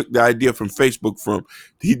Zuckerberg took the idea from Facebook from.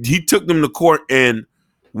 He took them to court and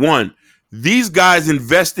won. These guys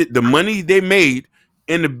invested the money they made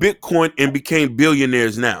in the Bitcoin and became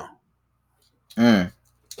billionaires now. They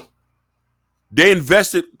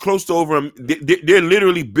invested close to they're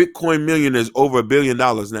literally Bitcoin millionaires, over $1 billion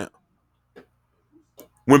now.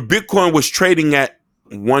 When Bitcoin was trading at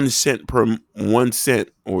 1 cent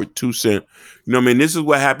or 2 cents, you know what I mean? This is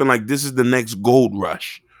what happened. Like, this is the next gold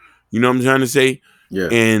rush. You know what I'm trying to say? Yeah.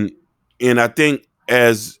 And I think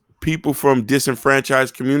as people from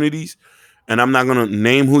disenfranchised communities, and I'm not gonna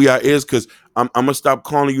name who y'all is, because I'm gonna stop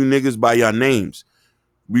calling you niggas by your names.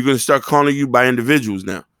 We're gonna start calling you by individuals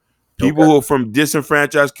now. People who are from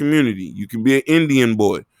disenfranchised community. You can be an Indian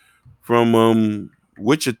boy from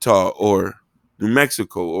Wichita or New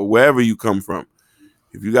Mexico or wherever you come from.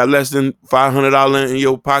 If you got less than $500 in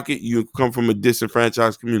your pocket, you come from a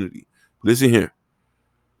disenfranchised community. Listen here.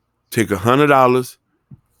 Take $100,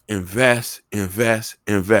 invest.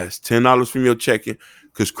 $10 from your checking,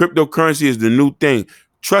 because cryptocurrency is the new thing.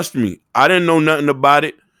 Trust me, I didn't know nothing about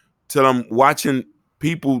it till I'm watching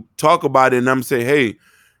people talk about it, and I'm saying, hey,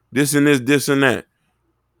 this and this and that.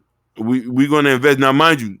 We're gonna invest. Now,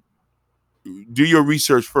 mind you, do your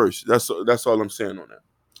research first. That's all I'm saying on that.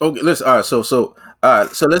 Okay, listen. All right, so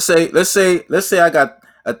let's say I got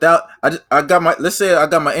let's say I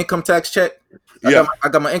got my income tax check. I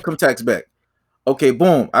got my income tax back. Okay,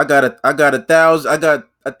 boom. I got $1,000. I got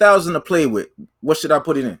 $1,000 to play with. What should I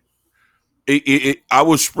put it in? I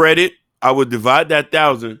would spread it. I would divide that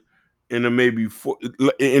 1,000 into maybe 4.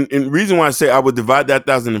 And reason why I say I would divide that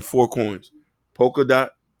 1,000 in 4 coins: Polkadot,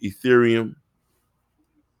 Ethereum,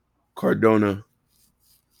 Cardano,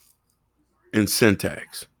 and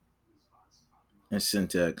Syntax.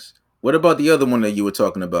 What about the other one that you were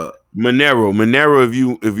talking about? Monero,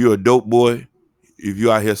 if you're a dope boy, if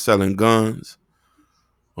you're out here selling guns,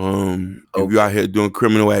 if you're out here doing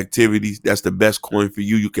criminal activities, that's the best coin for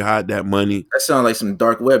you. You can hide that money. That sounds like some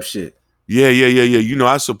dark web shit. Yeah. You know,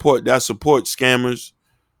 I support scammers.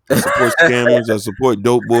 I support scammers. I support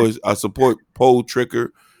dope boys. I support pole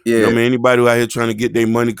tricker. Yeah. You know what I mean? Anybody who out here trying to get their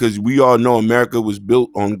money, because we all know America was built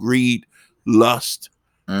on greed, lust,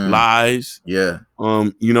 lies. Yeah.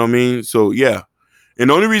 You know what I mean? So yeah. And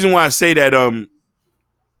the only reason why I say that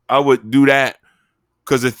I would do that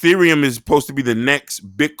because Ethereum is supposed to be the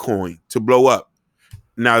next Bitcoin to blow up.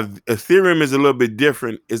 Now, Ethereum is a little bit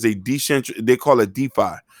different. It's a they call it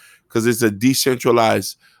DeFi because it's a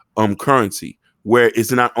decentralized currency where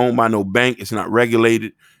it's not owned by no bank. It's not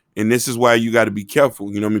regulated. And this is why you got to be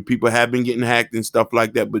careful. You know what I mean? People have been getting hacked and stuff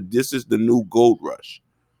like that, but this is the new gold rush.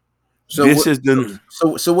 So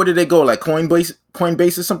so where did they go? Like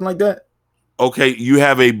Coinbase or something like that? Okay, you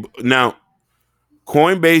have now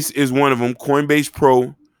Coinbase is one of them. Coinbase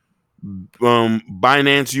Pro,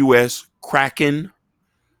 Binance US, Kraken,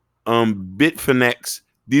 Bitfinex.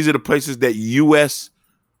 These are the places that US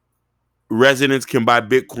residents can buy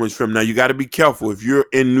Bitcoins from. Now you got to be careful. If you're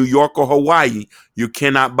in New York or Hawaii, you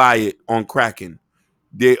cannot buy it on Kraken.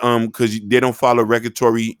 They because they don't follow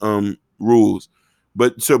regulatory rules.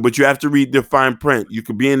 But you have to read the fine print. You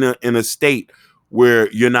could be in a state where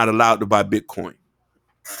you're not allowed to buy Bitcoin.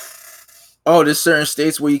 Oh, there's certain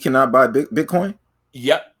states where you cannot buy Bitcoin?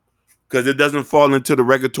 Yep. Because it doesn't fall into the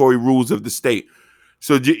regulatory rules of the state.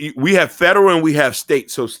 So we have federal and we have state.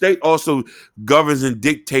 So state also governs and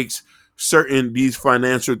dictates certain these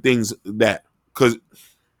financial things that because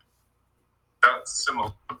that's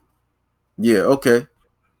similar. Yeah, okay.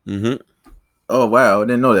 Mm-hmm. Oh wow, I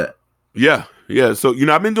didn't know that. Yeah. So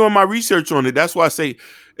I've been doing my research on it. That's why I say,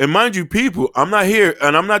 and mind you, people, I'm not here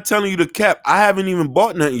and I'm not telling you to cap. I haven't even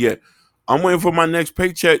bought nothing yet. I'm waiting for my next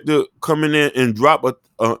paycheck to come in there and drop a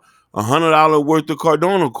 $100 worth of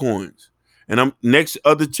Cardano coins. And I'm next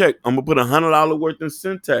other check, I'm gonna put $100 worth in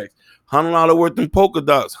Syntax, $100 worth in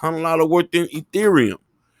Polkadots, $100 worth in Ethereum.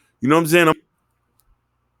 You know what I'm saying?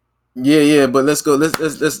 Yeah, but let's go.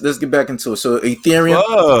 Let's get back into it. So Ethereum.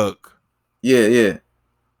 Fuck. Yeah.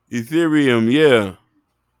 Ethereum, yeah.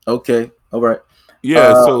 Okay. All right.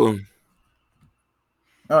 Yeah, all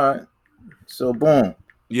right. So boom.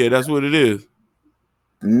 Yeah, that's what it is.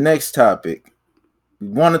 Next topic. We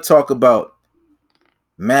want to talk about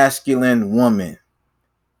masculine woman.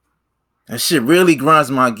 That shit really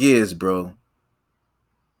grinds my gears, bro.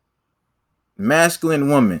 Masculine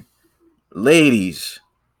woman. Ladies,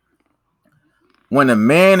 when a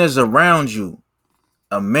man is around you,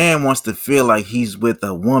 a man wants to feel like he's with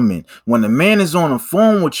a woman. When a man is on the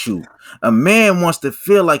phone with you, a man wants to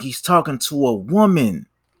feel like he's talking to a woman.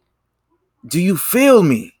 Do you feel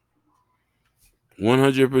me?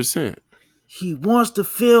 100%. He wants to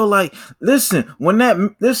feel like, when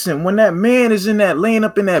that man is in that laying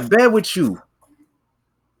up in that bed with you,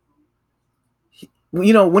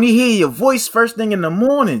 when he hear your voice first thing in the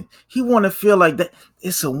morning, he want to feel like that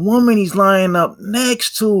it's a woman he's lying up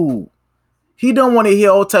next to. He don't want to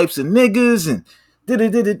hear all types of niggas and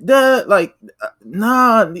da-da-da-da-da. Like,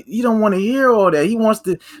 nah, you don't want to hear all that. He wants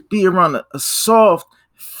to be around a soft,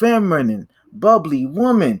 feminine, bubbly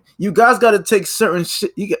woman. You guys got to take certain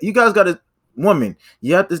shit. You guys got to, woman,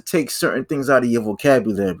 you have to take certain things out of your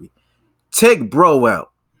vocabulary. Take bro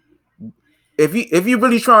out. If you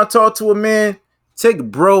really trying to talk to a man, take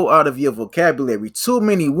bro out of your vocabulary. Too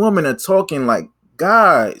many women are talking like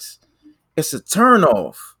guys. It's a turn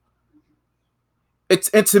off.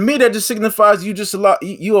 And to me, that just signifies you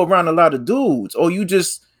around a lot of dudes, or you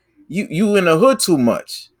in the hood too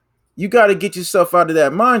much. You got to get yourself out of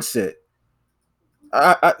that mindset.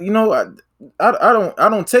 I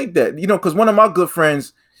don't take that, because one of my good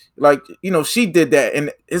friends, like, she did that, and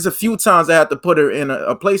there's a few times I had to put her in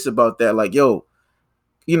a place about that, like, yo,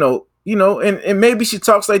 and maybe she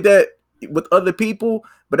talks like that with other people,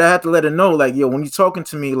 but I have to let her know, like, yo, when you're talking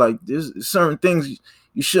to me, like, there's certain things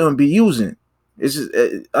you shouldn't be using. It's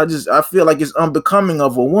just, I feel like it's unbecoming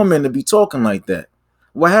of a woman to be talking like that.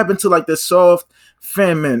 What happened to like the soft,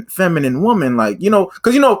 feminine woman? Like,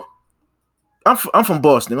 because I'm from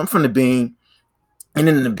Boston. I'm from the Bean, and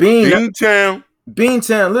in the Beantown.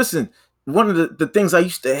 Listen, one of the things I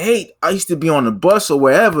used to hate, I used to be on the bus or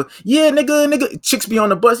wherever. Yeah, nigga, chicks be on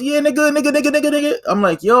the bus. Yeah, nigga. I'm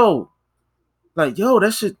like, yo,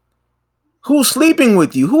 that shit. Who's sleeping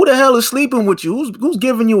with you? Who the hell is sleeping with you? Who's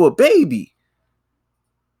giving you a baby?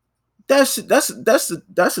 That's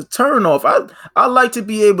a turn off. I like to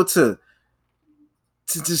be able to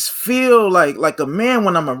just feel like a man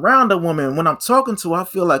when I'm around a woman. When I'm talking to her, I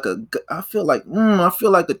feel like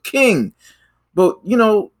a king. But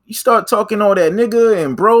you start talking all that nigga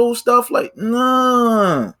and bro stuff, like,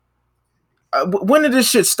 nah. When did this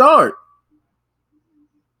shit start?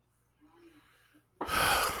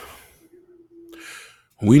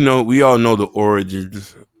 We all know the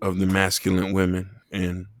origins of the masculine women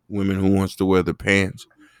and women who wants to wear the pants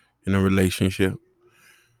in a relationship.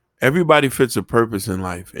 Everybody fits a purpose in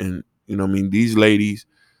life, and these ladies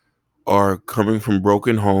are coming from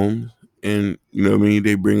broken homes, and you know what I mean.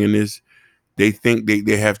 They bring in this. They think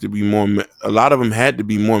they have to be more. A lot of them had to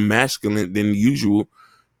be more masculine than usual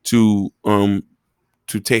to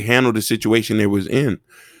take handle the situation they was in.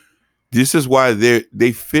 This is why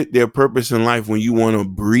they fit their purpose in life when you want to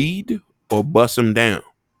breed or bust them down.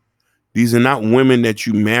 These are not women that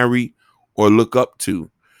you marry or look up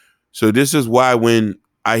to. So this is why when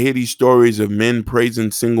I hear these stories of men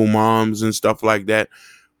praising single moms and stuff like that,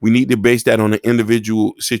 we need to base that on an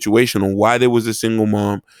individual situation, on why there was a single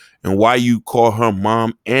mom and why you call her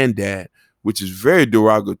mom and dad, which is very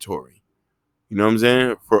derogatory. You know what I'm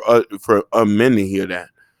saying? For men to hear that.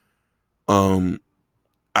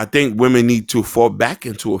 I think women need to fall back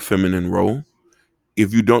into a feminine role.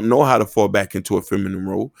 If you don't know how to fall back into a feminine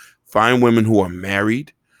role, find women who are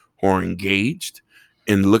married or engaged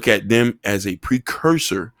and look at them as a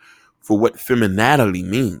precursor for what femininity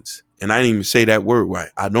means. And I didn't even say that word right.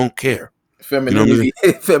 I don't care. Femininity. You know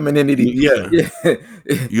what I'm Femininity. Yeah.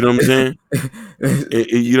 You know what I'm saying?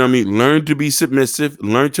 You know what I mean? Learn to be submissive.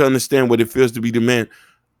 Learn to understand what it feels to be the man.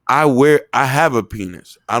 I have a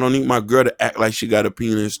penis. I don't need my girl to act like she got a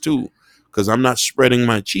penis too, because I'm not spreading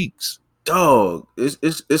my cheeks. Dog,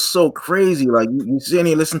 it's so crazy. Like you sit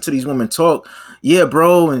here, listen to these women talk. Yeah,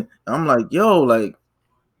 bro, and I'm like, yo, like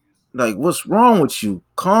what's wrong with you?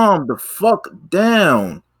 Calm the fuck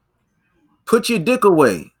down. Put your dick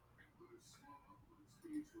away.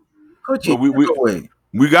 Put your But we dick we, away.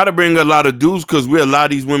 we got to bring a lot of dudes because we allow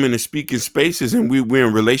these women to speak in spaces, and we're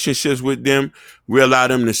in relationships with them. We allow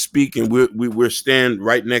them to speak, and we're stand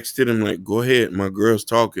right next to them, like, go ahead, my girl's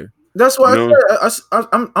talking. That's You why know, I said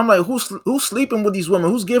I'm like, who's sleeping with these women?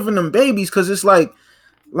 Who's giving them babies? Because it's like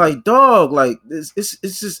dog, like it's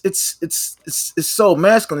just it's so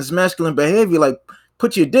masculine. It's masculine behavior. Like,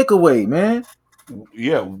 put your dick away, man.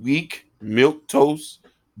 yeah, weak milk toast,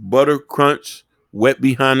 butter crunch, wet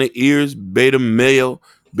behind the ears, beta male,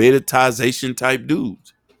 betatization type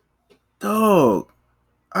dudes. Dog.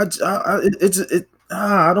 I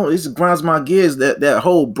don't. It grinds my gears that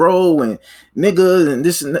whole bro and nigga and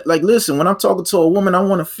this and that. Like, listen, when I'm talking to a woman, I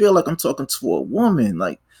want to feel like I'm talking to a woman.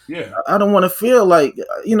 Like, Yeah. I don't want to feel like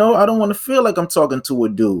I don't want to feel like I'm talking to a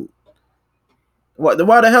dude. Why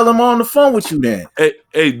the hell am I on the phone with you then?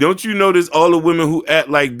 Hey, don't you notice all the women who act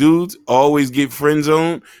like dudes always get friend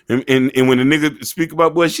zoned? And when the nigga speak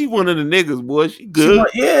about, boy, she one of the niggas, boy, she good.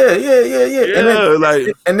 Yeah. Yeah,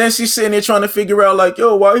 like, And then she's sitting there trying to figure out, like,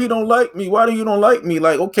 yo, why he don't like me? Why do you don't like me?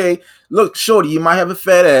 Like, okay, look, shorty, you might have a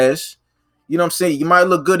fat ass. You know what I'm saying? You might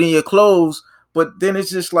look good in your clothes, but then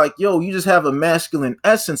it's just like, yo, you just have a masculine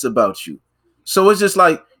essence about you. So it's just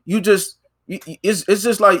like it's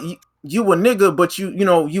just like you a nigga, but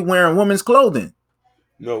you wearing women's clothing.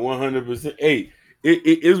 no, 100%. Hey,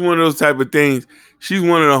 it's one of those type of things. She's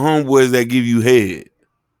one of the homeboys that give you head.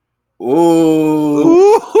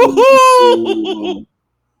 Oh, Ooh.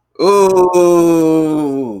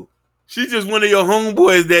 oh. She's just one of your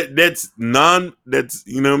homeboys that's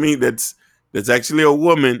you know what I mean, that's actually a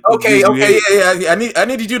woman who Okay, gives you head. yeah. I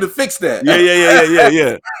needed you to fix that.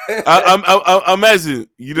 Yeah. I'm asking,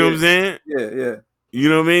 you know what I'm saying? Yeah. You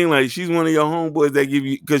know what I mean? Like, she's one of your homeboys that give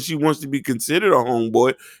you, because she wants to be considered a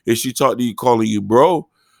homeboy. If she talk to you, calling you bro,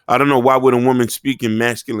 I don't know why would a woman speak in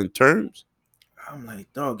masculine terms. I'm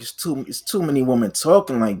like, dog, it's too many women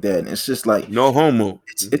talking like that. And it's just like No homo.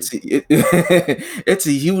 it's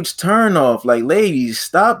a huge turn off. Like, ladies,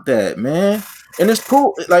 stop that, man. And it's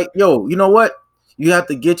cool. Like, yo, you know what? You have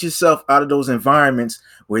to get yourself out of those environments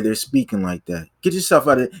where they're speaking like that. Get yourself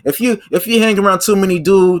out of it. If you hang around too many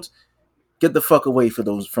dudes, get the fuck away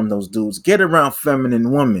from those dudes. Get around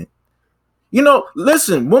feminine women.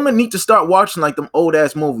 Listen, women need to start watching like them old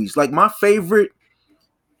ass movies. Like my favorite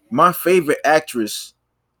actress.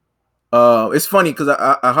 It's funny because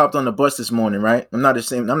I hopped on the bus this morning, right? I'm not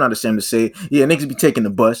ashamed to say it. Yeah, niggas be taking the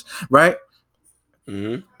bus, right?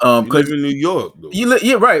 Mm-hmm. You live in New York, though.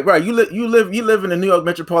 Yeah, right. You live in the New York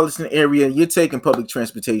metropolitan area. You're taking public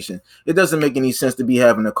transportation. It doesn't make any sense to be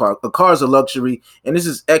having a car. A car is a luxury, and this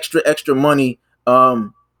is extra money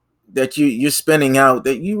that you're spending out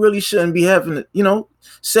that you really shouldn't be having.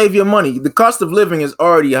 Save your money. The cost of living is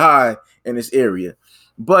already high in this area.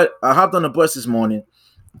 But I hopped on the bus this morning,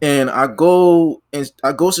 and I go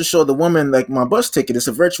to show the woman like my bus ticket. It's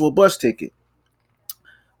a virtual bus ticket.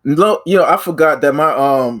 No, I forgot that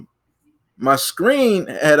my screen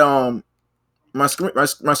had my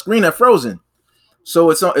screen had frozen, so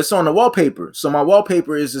it's on the wallpaper. So my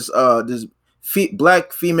wallpaper is this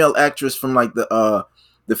black female actress from like the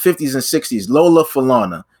 50s and 60s, Lola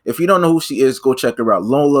Falana. If you don't know who she is, go check her out.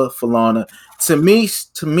 Lola Falana. To me,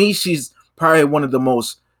 she's probably one of the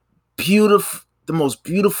most most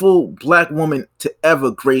beautiful black woman to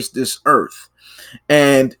ever grace this earth.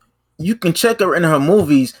 And you can check her in her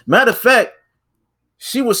movies. Matter of fact,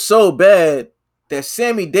 she was so bad that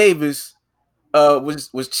Sammy Davis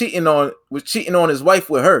was cheating on his wife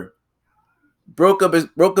with her. Broke up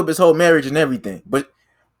his whole marriage and everything. But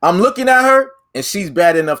I'm looking at her and she's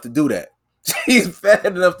bad enough to do that. She's bad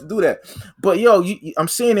enough to do that. But yo, I'm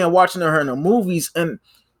seeing her and watching her in the movies, and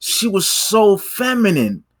she was so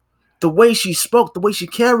feminine. The way she spoke, the way she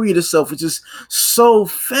carried herself was just so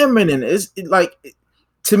feminine.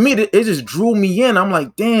 To me, it just drew me in. I'm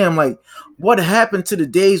like, damn, like what happened to the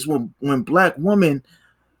days when black women,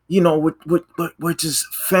 were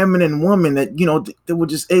just feminine women that, they were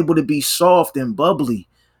just able to be soft and bubbly.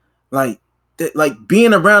 Like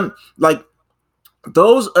being around, like,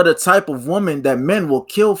 those are the type of women that men will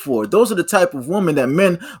kill for. Those are the type of women that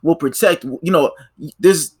men will protect.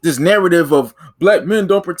 This narrative of black men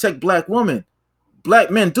don't protect black women.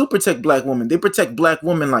 Black men do protect black women. They protect black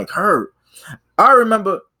women like her. I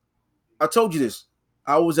remember, I told you this.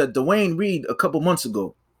 I was at Dwayne Reed a couple months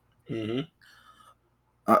ago. Mm-hmm.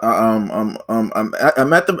 I'm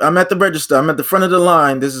at the register. I'm at the front of the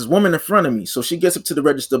line. There's this woman in front of me. So she gets up to the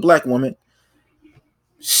register, black woman.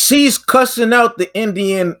 She's cussing out the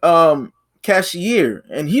Indian cashier,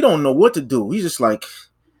 and he don't know what to do. He's just like,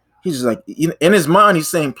 in his mind, he's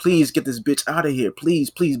saying, "Please get this bitch out of here,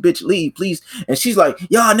 please, bitch, leave, please." And she's like,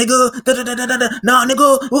 "Yeah, nigga, nah,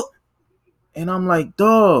 nigga." And I'm like,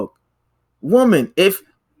 dog, woman, if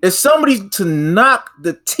somebody to knock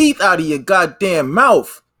the teeth out of your goddamn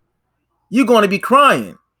mouth, you're going to be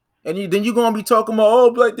crying. And then you're going to be talking about,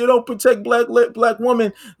 oh, black, they don't protect black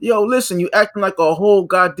women. Yo, listen, you acting like a whole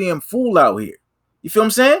goddamn fool out here. You feel what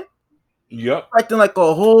I'm saying? Yep. Acting like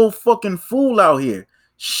a whole fucking fool out here.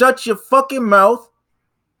 Shut your fucking mouth.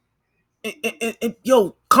 And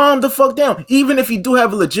yo, calm the fuck down. Even if you do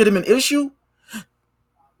have a legitimate issue,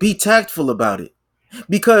 be tactful about it.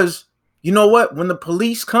 Because you know what? When the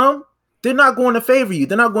police come, they're not going to favor you.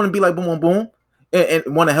 They're not going to be like, boom, boom, boom, and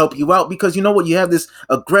want to help you out, because you know what? You have this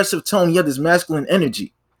aggressive tone, you have this masculine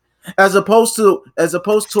energy, as opposed to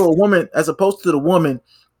the woman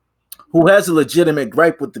who has a legitimate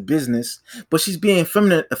gripe with the business, but she's being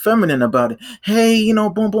feminine about it. Hey,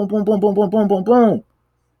 boom, boom, boom, boom, boom, boom, boom, boom, boom.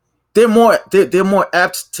 They're more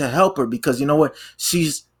apt to help her, because you know what?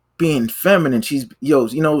 She's being feminine. She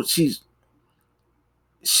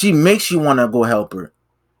makes you want to go help her.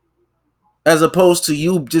 As opposed to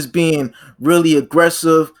you just being really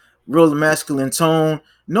aggressive, real masculine tone.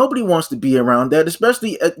 Nobody wants to be around that,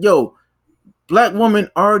 especially black women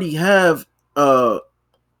already have a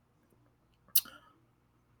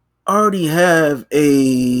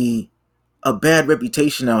bad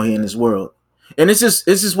reputation out here in this world. And it's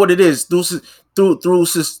just what it is through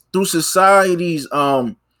society's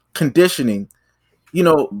conditioning.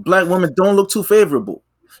 Black women don't look too favorable.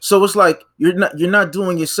 So it's like you're not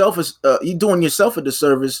doing yourself you're doing yourself a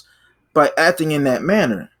disservice by acting in that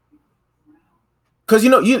manner. Because you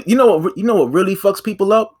know what really fucks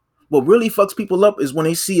people up. What really fucks people up is when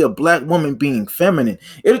they see a black woman being feminine.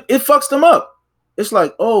 It fucks them up. It's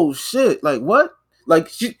like, oh shit, like what? Like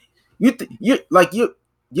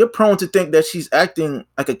you're prone to think that she's acting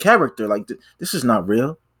like a character. Like this is not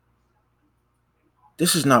real.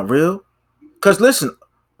 This is not real. Because listen,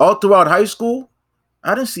 all throughout high school,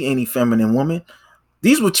 I didn't see any feminine women.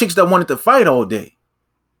 These were chicks that wanted to fight all day.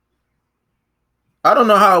 I don't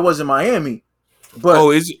know how it was in Miami, but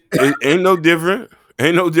it ain't no different.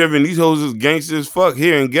 Ain't no different. These hoes is gangsters as fuck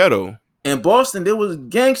here in ghetto. In Boston, there was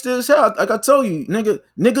gangsters as hell. Like I told you, nigga,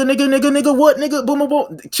 what, nigga, boom, boom,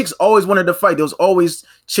 boom. Chicks always wanted to fight. There was always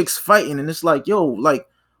chicks fighting, and it's like, yo, like,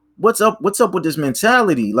 what's up with this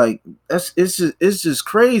mentality? Like, it's just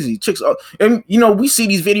crazy. Chicks are, and we see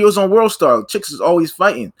these videos on World Star. Chicks is always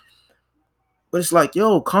fighting, but it's like,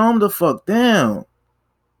 yo, calm the fuck down.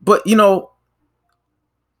 But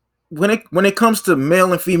when it comes to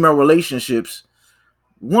male and female relationships,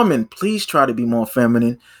 women, please try to be more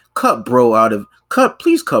feminine. Please cut bro out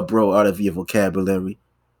of your vocabulary.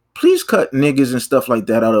 Please cut niggas and stuff like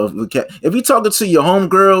that out of vocabulary. If you're talking to your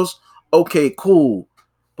homegirls, okay, cool.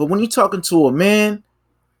 But when you're talking to a man,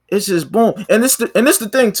 it's just boom. And this the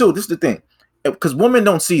thing too. This is the thing, because women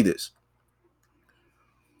don't see this.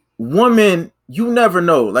 Women, you never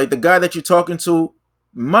know. Like the guy that you're talking to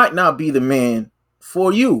might not be the man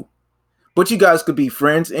for you, but you guys could be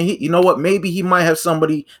friends. And you know what? Maybe he might have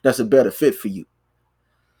somebody that's a better fit for you.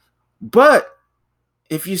 But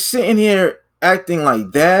if you're sitting here acting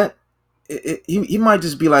like that, he might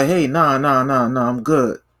just be like, hey, nah, I'm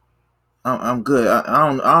good. I'm good. I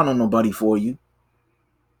don't know nobody for you.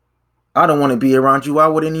 I don't want to be around you. Why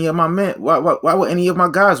would any of my men? Why would any of my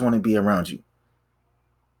guys want to be around you?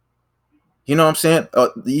 You know what I'm saying?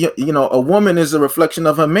 You know, a woman is a reflection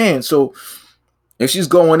of her man. So if she's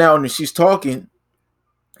going out and she's talking,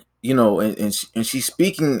 you know, and she's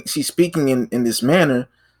speaking in this manner,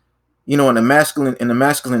 you know, in a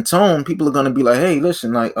masculine tone, people are gonna be like, hey,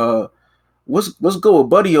 listen, like, what's good with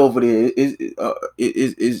Buddy over there?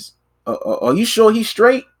 Are you sure he's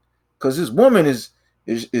straight? Because this woman is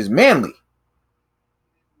manly.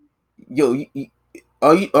 Yo,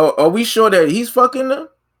 are we sure that he's fucking her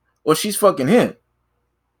or she's fucking him?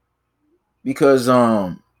 Because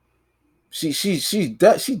she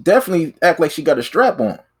definitely act like she got a strap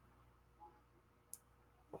on.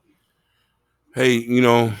 Hey, you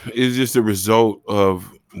know, it's just a result of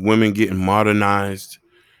women getting modernized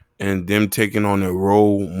and them taking on a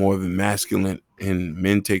role more of a masculine and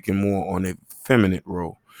men taking more on a feminine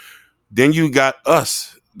role. Then you got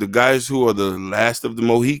us, the guys who are the last of the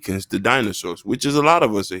Mohicans, the dinosaurs, which is a lot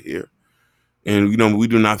of us are here. And, you know, we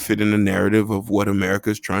do not fit in the narrative of what America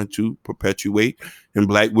is trying to perpetuate. And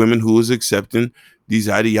black women who is accepting these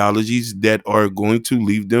ideologies that are going to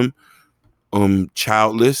leave them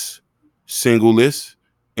childless, singleless,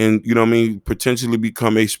 and, you know what I mean, potentially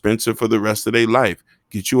become a Spencer for the rest of their life.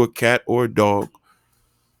 Get you a cat or a dog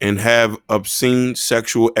and have obscene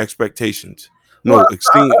sexual expectations. Well, No,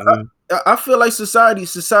 extreme. I feel like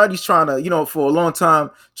society's trying to, you know, for a long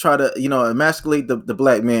time try to, you know, emasculate the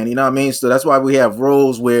black man. You know what I mean? So that's why we have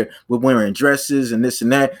roles where we're wearing dresses and this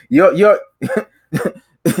and that. You're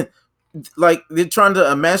like they're trying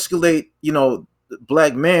to emasculate, you know,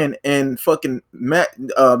 black men and fucking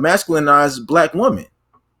masculinize black women.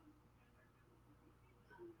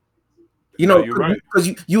 You No, know, you're right. because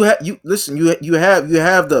you listen, you have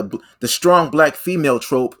the strong black female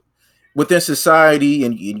trope within society,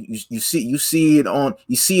 and you see it on,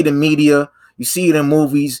 you see it in media, you see it in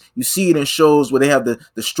movies, you see it in shows where they have the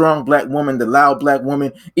strong black woman, the loud black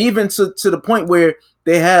woman, even to the point where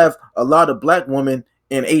they have a lot of black women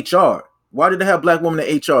in HR. Why did they have black women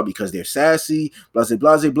in HR? Because they're sassy, blah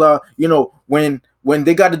blah blah blah. You know, when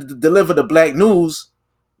they got to deliver the black news,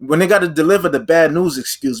 when they got to deliver the bad news,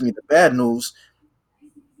 excuse me, the bad news,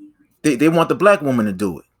 they want the black woman to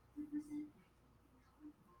do it.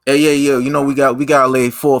 Hey, yeah, you know, we got to lay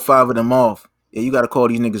 4 or 5 of them off. Yeah, you got to call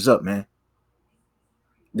these niggas up, man.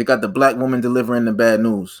 They got the black woman delivering the bad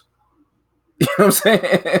news. You know what I'm saying?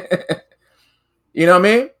 You know what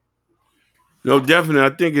I mean? No, definitely. I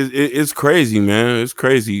think it's crazy, man. It's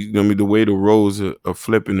crazy. You know what I mean, the way the roles are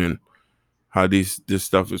flipping and how this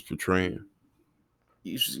stuff is portraying.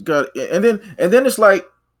 You just got, and then it's like,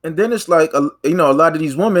 you know, a lot of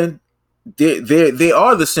these women, they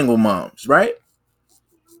are the single moms, right?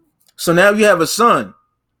 So now you have a son.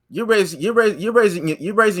 You're raising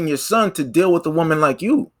your son to deal with a woman like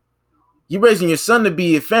you. You're raising your son to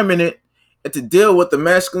be effeminate and to deal with the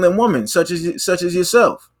masculine woman, such as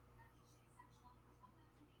yourself.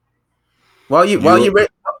 While you while You you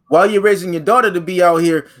while you're raising your daughter to be out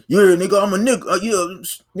here, yeah, nigga, I'm a nigga, yeah,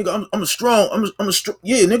 nigga, I'm a strong, I'm a strong,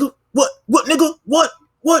 yeah, nigga, what, nigga, what?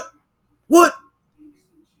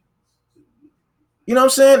 You know what I'm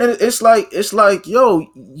saying? And it's like, yo,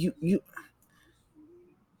 you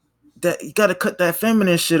that you gotta cut that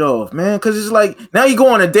feminine shit off, man, because it's like now you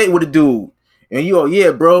go on a date with a dude, and you, oh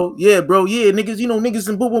yeah, bro, yeah, niggas, you know, niggas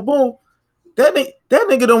and boom, boom, boom. That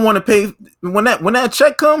nigga don't want to pay when that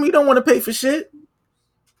check come. He don't want to pay for shit.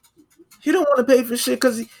 He don't want to pay for shit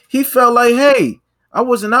because he felt like, hey, I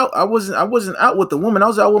wasn't out with the woman. I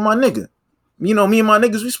was out with my nigga. You know, me and my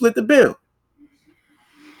niggas, we split the bill.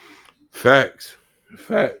 facts.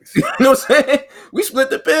 You know what I'm saying? We split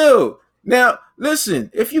the bill. Now,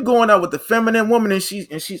 listen, if you going out with the feminine woman and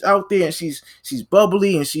she's out there and she's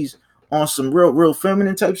bubbly and she's on some real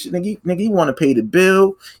feminine type shit, nigga, you want to pay the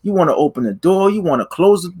bill, you want to open the door, you want to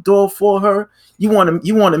close the door for her, you want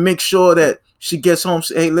to make sure that she gets home.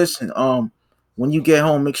 Say, hey, listen, when you get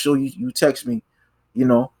home, make sure you text me, you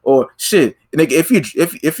know, or shit, nigga,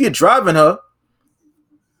 if you're driving her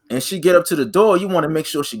and she get up to the door, you want to make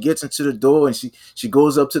sure she gets into the door and she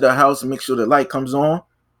goes up to the house and make sure the light comes on,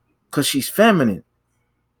 because she's feminine.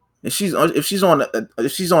 If she's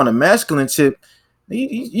on a masculine tip,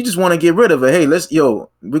 you just want to get rid of her. Hey,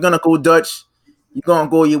 we're gonna go Dutch. You gonna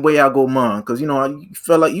go your way, I'll go mine. Because you know you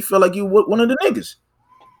feel like you one of the niggas.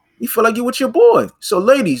 You feel like you with your boy. So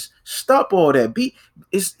ladies, stop all that.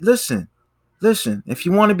 Listen. If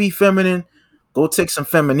you want to be feminine, go take some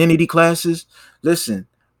femininity classes. Listen,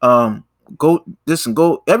 go.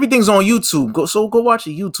 Everything's on YouTube. Go watch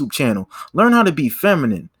a YouTube channel. Learn how to be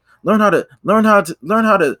feminine. Learn how to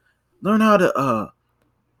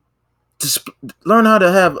Learn how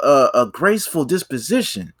to have a graceful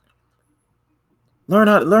disposition. Learn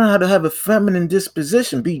how to have a feminine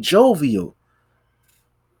disposition. Be jovial.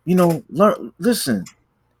 Listen.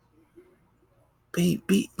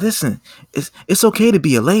 Listen. It's okay to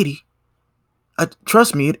be a lady.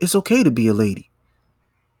 Trust me, it's okay to be a lady.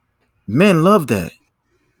 Men love that.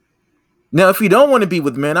 Now, if you don't want to be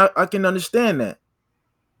with men, I can understand that.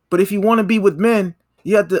 But if you want to be with men,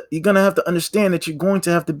 you're gonna have to understand that you're going to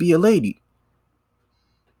have to be a lady.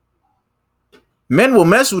 Men will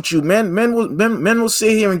mess with you. Men will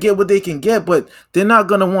sit here and get what they can get, but they're not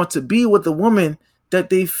gonna want to be with a woman that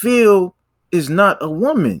they feel is not a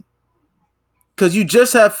woman. Cause you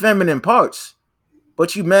just have feminine parts,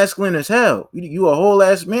 but you masculine as hell. You a whole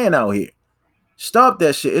ass man out here. Stop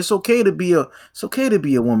that shit. It's okay to be a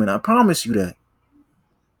woman. I promise you that.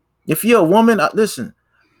 If you're a woman, listen.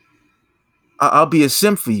 I'll be a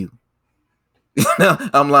simp for you.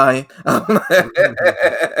 I'm lying.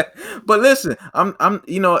 But listen, I'm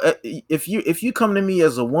if you come to me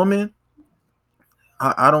as a woman,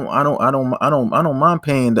 I don't mind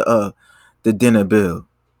paying the dinner bill.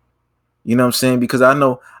 You know what I'm saying? Because I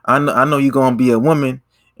know you're gonna be a woman,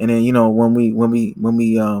 and then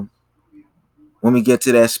when we get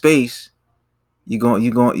to that space, you're going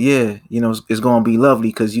it's gonna be lovely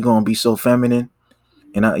because you're gonna be so feminine,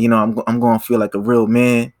 and I'm gonna feel like a real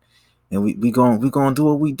man, and we gonna do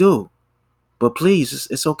what we do. But please,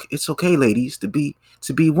 it's okay, ladies, to be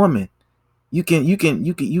women. You can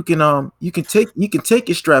take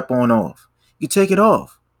your strap on off. You take it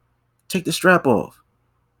off. Take the strap off.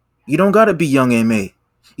 You don't gotta be young M.A.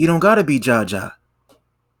 You don't gotta be Jaja.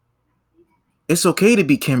 It's okay to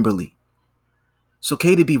be Kimberly. It's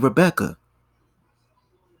okay to be Rebecca.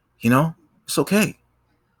 It's okay.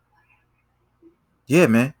 Yeah,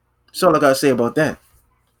 man. That's all I gotta say about that.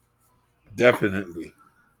 Definitely.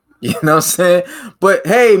 You know what I'm saying? But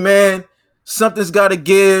hey, man, something's gotta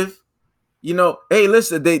give. Hey,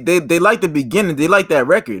 listen, they like the beginning. They like that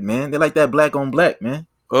record, man. They like that black on black, man.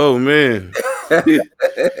 Oh man.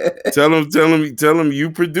 tell them you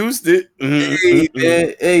produced it. Hey,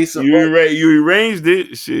 man. Hey, so you arranged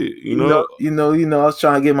it. Shit, I was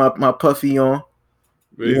trying to get my puffy on.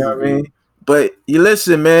 Basically. You know what I mean? But you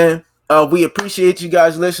listen, man. We appreciate you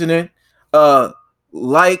guys listening.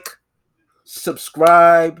 Like,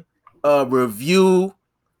 subscribe, review,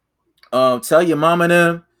 tell your mama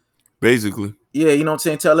them. Basically. Yeah, you know what I'm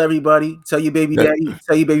saying? Tell everybody. Tell your baby daddy.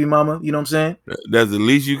 Tell your baby mama. You know what I'm saying? That's the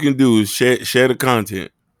least you can do is share the content.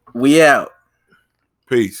 We out.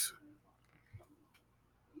 Peace.